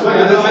know this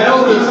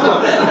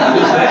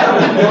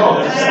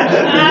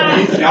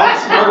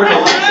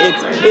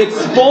It's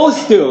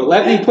supposed to.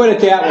 Let me put it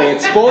that way.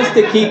 It's supposed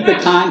to keep the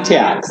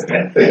context.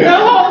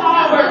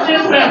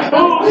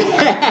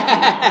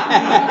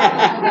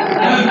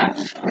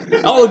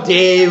 Oh,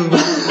 Dave.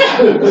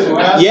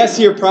 Yes,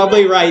 you're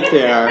probably right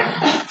there.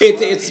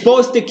 It's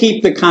supposed to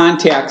keep the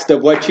context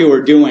of what you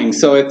were doing.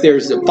 So if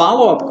there's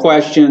follow-up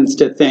questions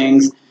to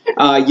things,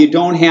 you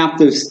don't have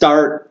to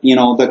start,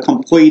 the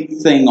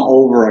complete thing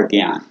over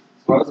again.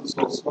 Why is it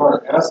so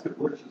smart? Ask it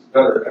which is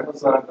better,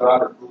 Amazon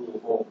Dot or Google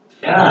Home.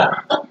 Yeah.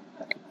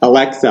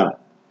 Alexa,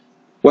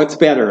 what's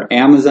better,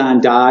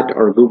 Amazon Dot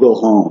or Google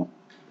Home?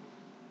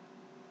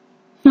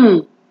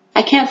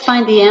 I can't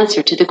find the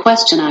answer to the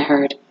question I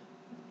heard.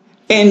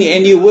 And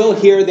you will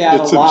hear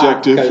that it's a lot.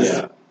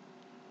 Objective.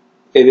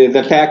 Because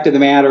the fact of the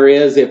matter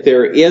is, if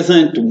there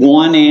isn't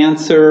one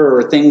answer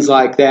or things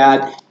like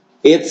that,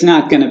 it's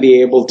not going to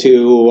be able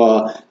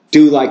to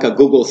do like a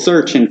Google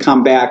search and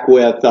come back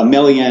with a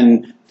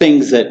million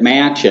things that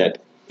match it.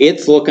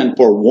 It's looking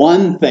for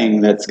one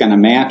thing that's going to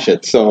match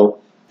it. So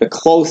the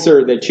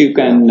closer that you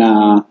can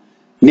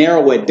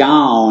narrow it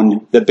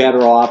down, the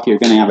better off you're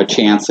going to have a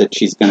chance that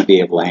she's going to be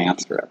able to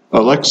answer it.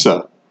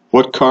 Alexa,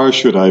 what car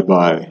should I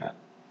buy?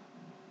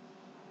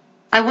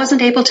 I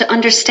wasn't able to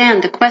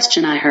understand the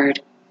question I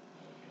heard.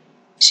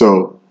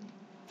 So,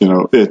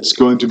 it's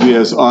going to be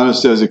as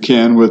honest as it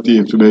can with the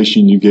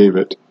information you gave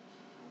it.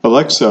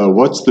 Alexa,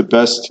 what's the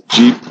best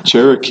Jeep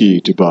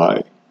Cherokee to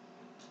buy?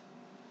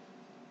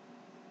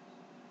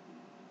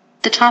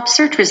 The top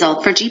search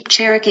result for Jeep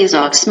Cherokee is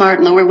of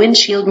smart lower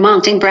windshield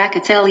mounting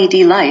brackets LED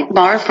light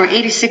bar for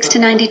 86 to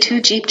 92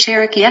 Jeep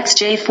Cherokee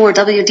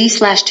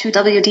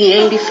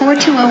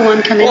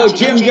XJ4WD/2WD84-201 come in. Oh,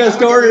 Jim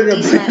just ordered a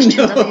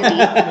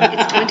 /2WD.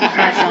 It's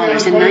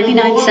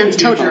 $25.99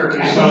 total.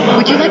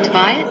 Would you like to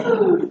buy it?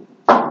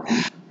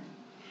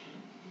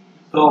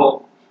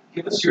 So,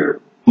 give us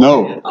your.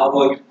 No.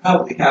 Although you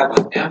probably have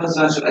with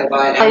Amazon, should I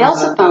buy an I Amazon?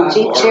 also found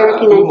Jeep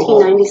Cherokee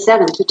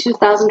 1997 to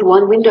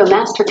 2001 window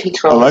master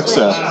control.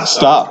 Alexa,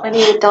 stop.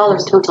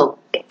 $28 total.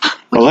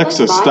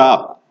 Alexa,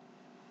 stop.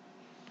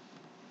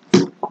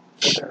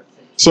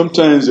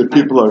 Sometimes if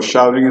people are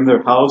shouting in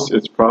their house,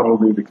 it's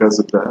probably because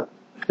of that.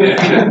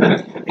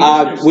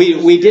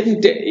 We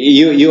didn't.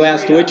 You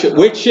asked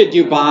which should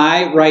you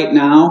buy right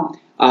now.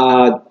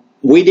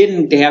 We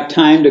didn't have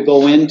time to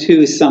go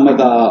into some of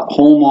the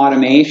home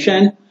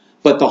automation,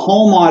 but the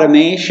home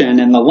automation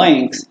and the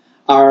links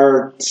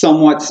are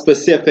somewhat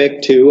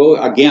specific to,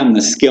 again,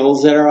 the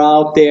skills that are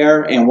out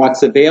there and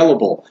what's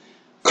available.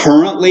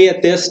 Currently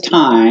at this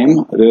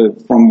time,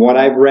 from what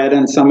I've read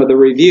in some of the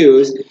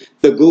reviews,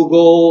 the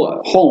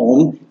Google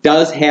Home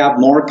does have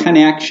more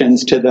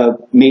connections to the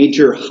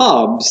major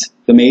hubs,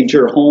 the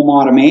major home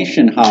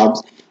automation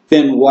hubs,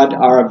 than what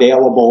are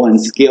available in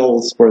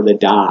skills for the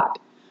Dot.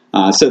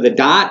 So the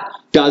Dot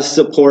does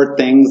support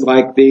things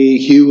like the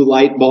Hue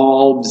light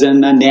bulbs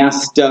and the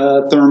Nest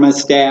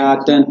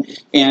thermostat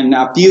and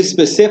a few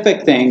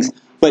specific things,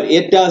 but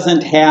it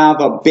doesn't have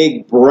a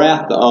big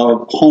breadth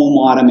of home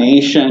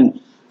automation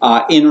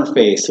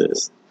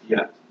interfaces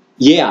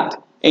yet.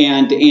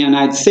 And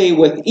I'd say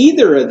with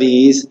either of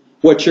these,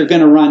 what you're going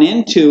to run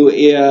into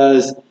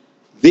is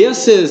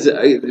this is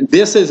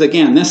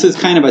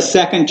kind of a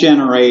second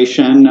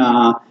generation,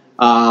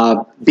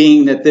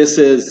 being that this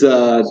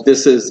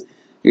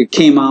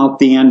came out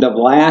the end of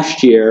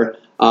last year.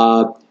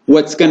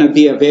 What's going to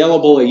be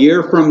available a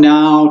year from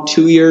now,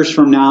 2 years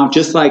from now,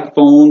 just like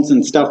phones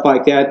and stuff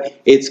like that,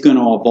 it's going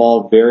to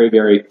evolve very,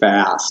 very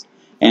fast.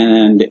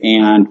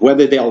 And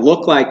whether they'll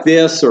look like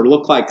this or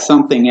look like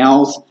something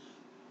else,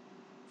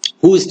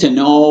 who's to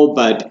know?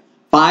 But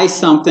buy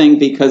something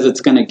because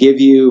it's going to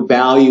give you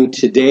value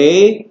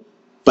today.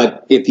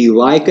 But if you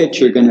like it,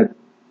 you're going to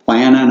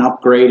plan on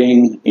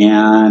upgrading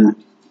in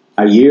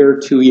a year,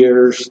 2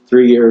 years,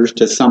 3 years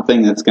to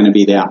something that's going to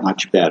be that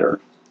much better.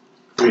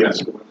 We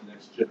ask when the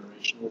next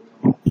generation will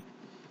come.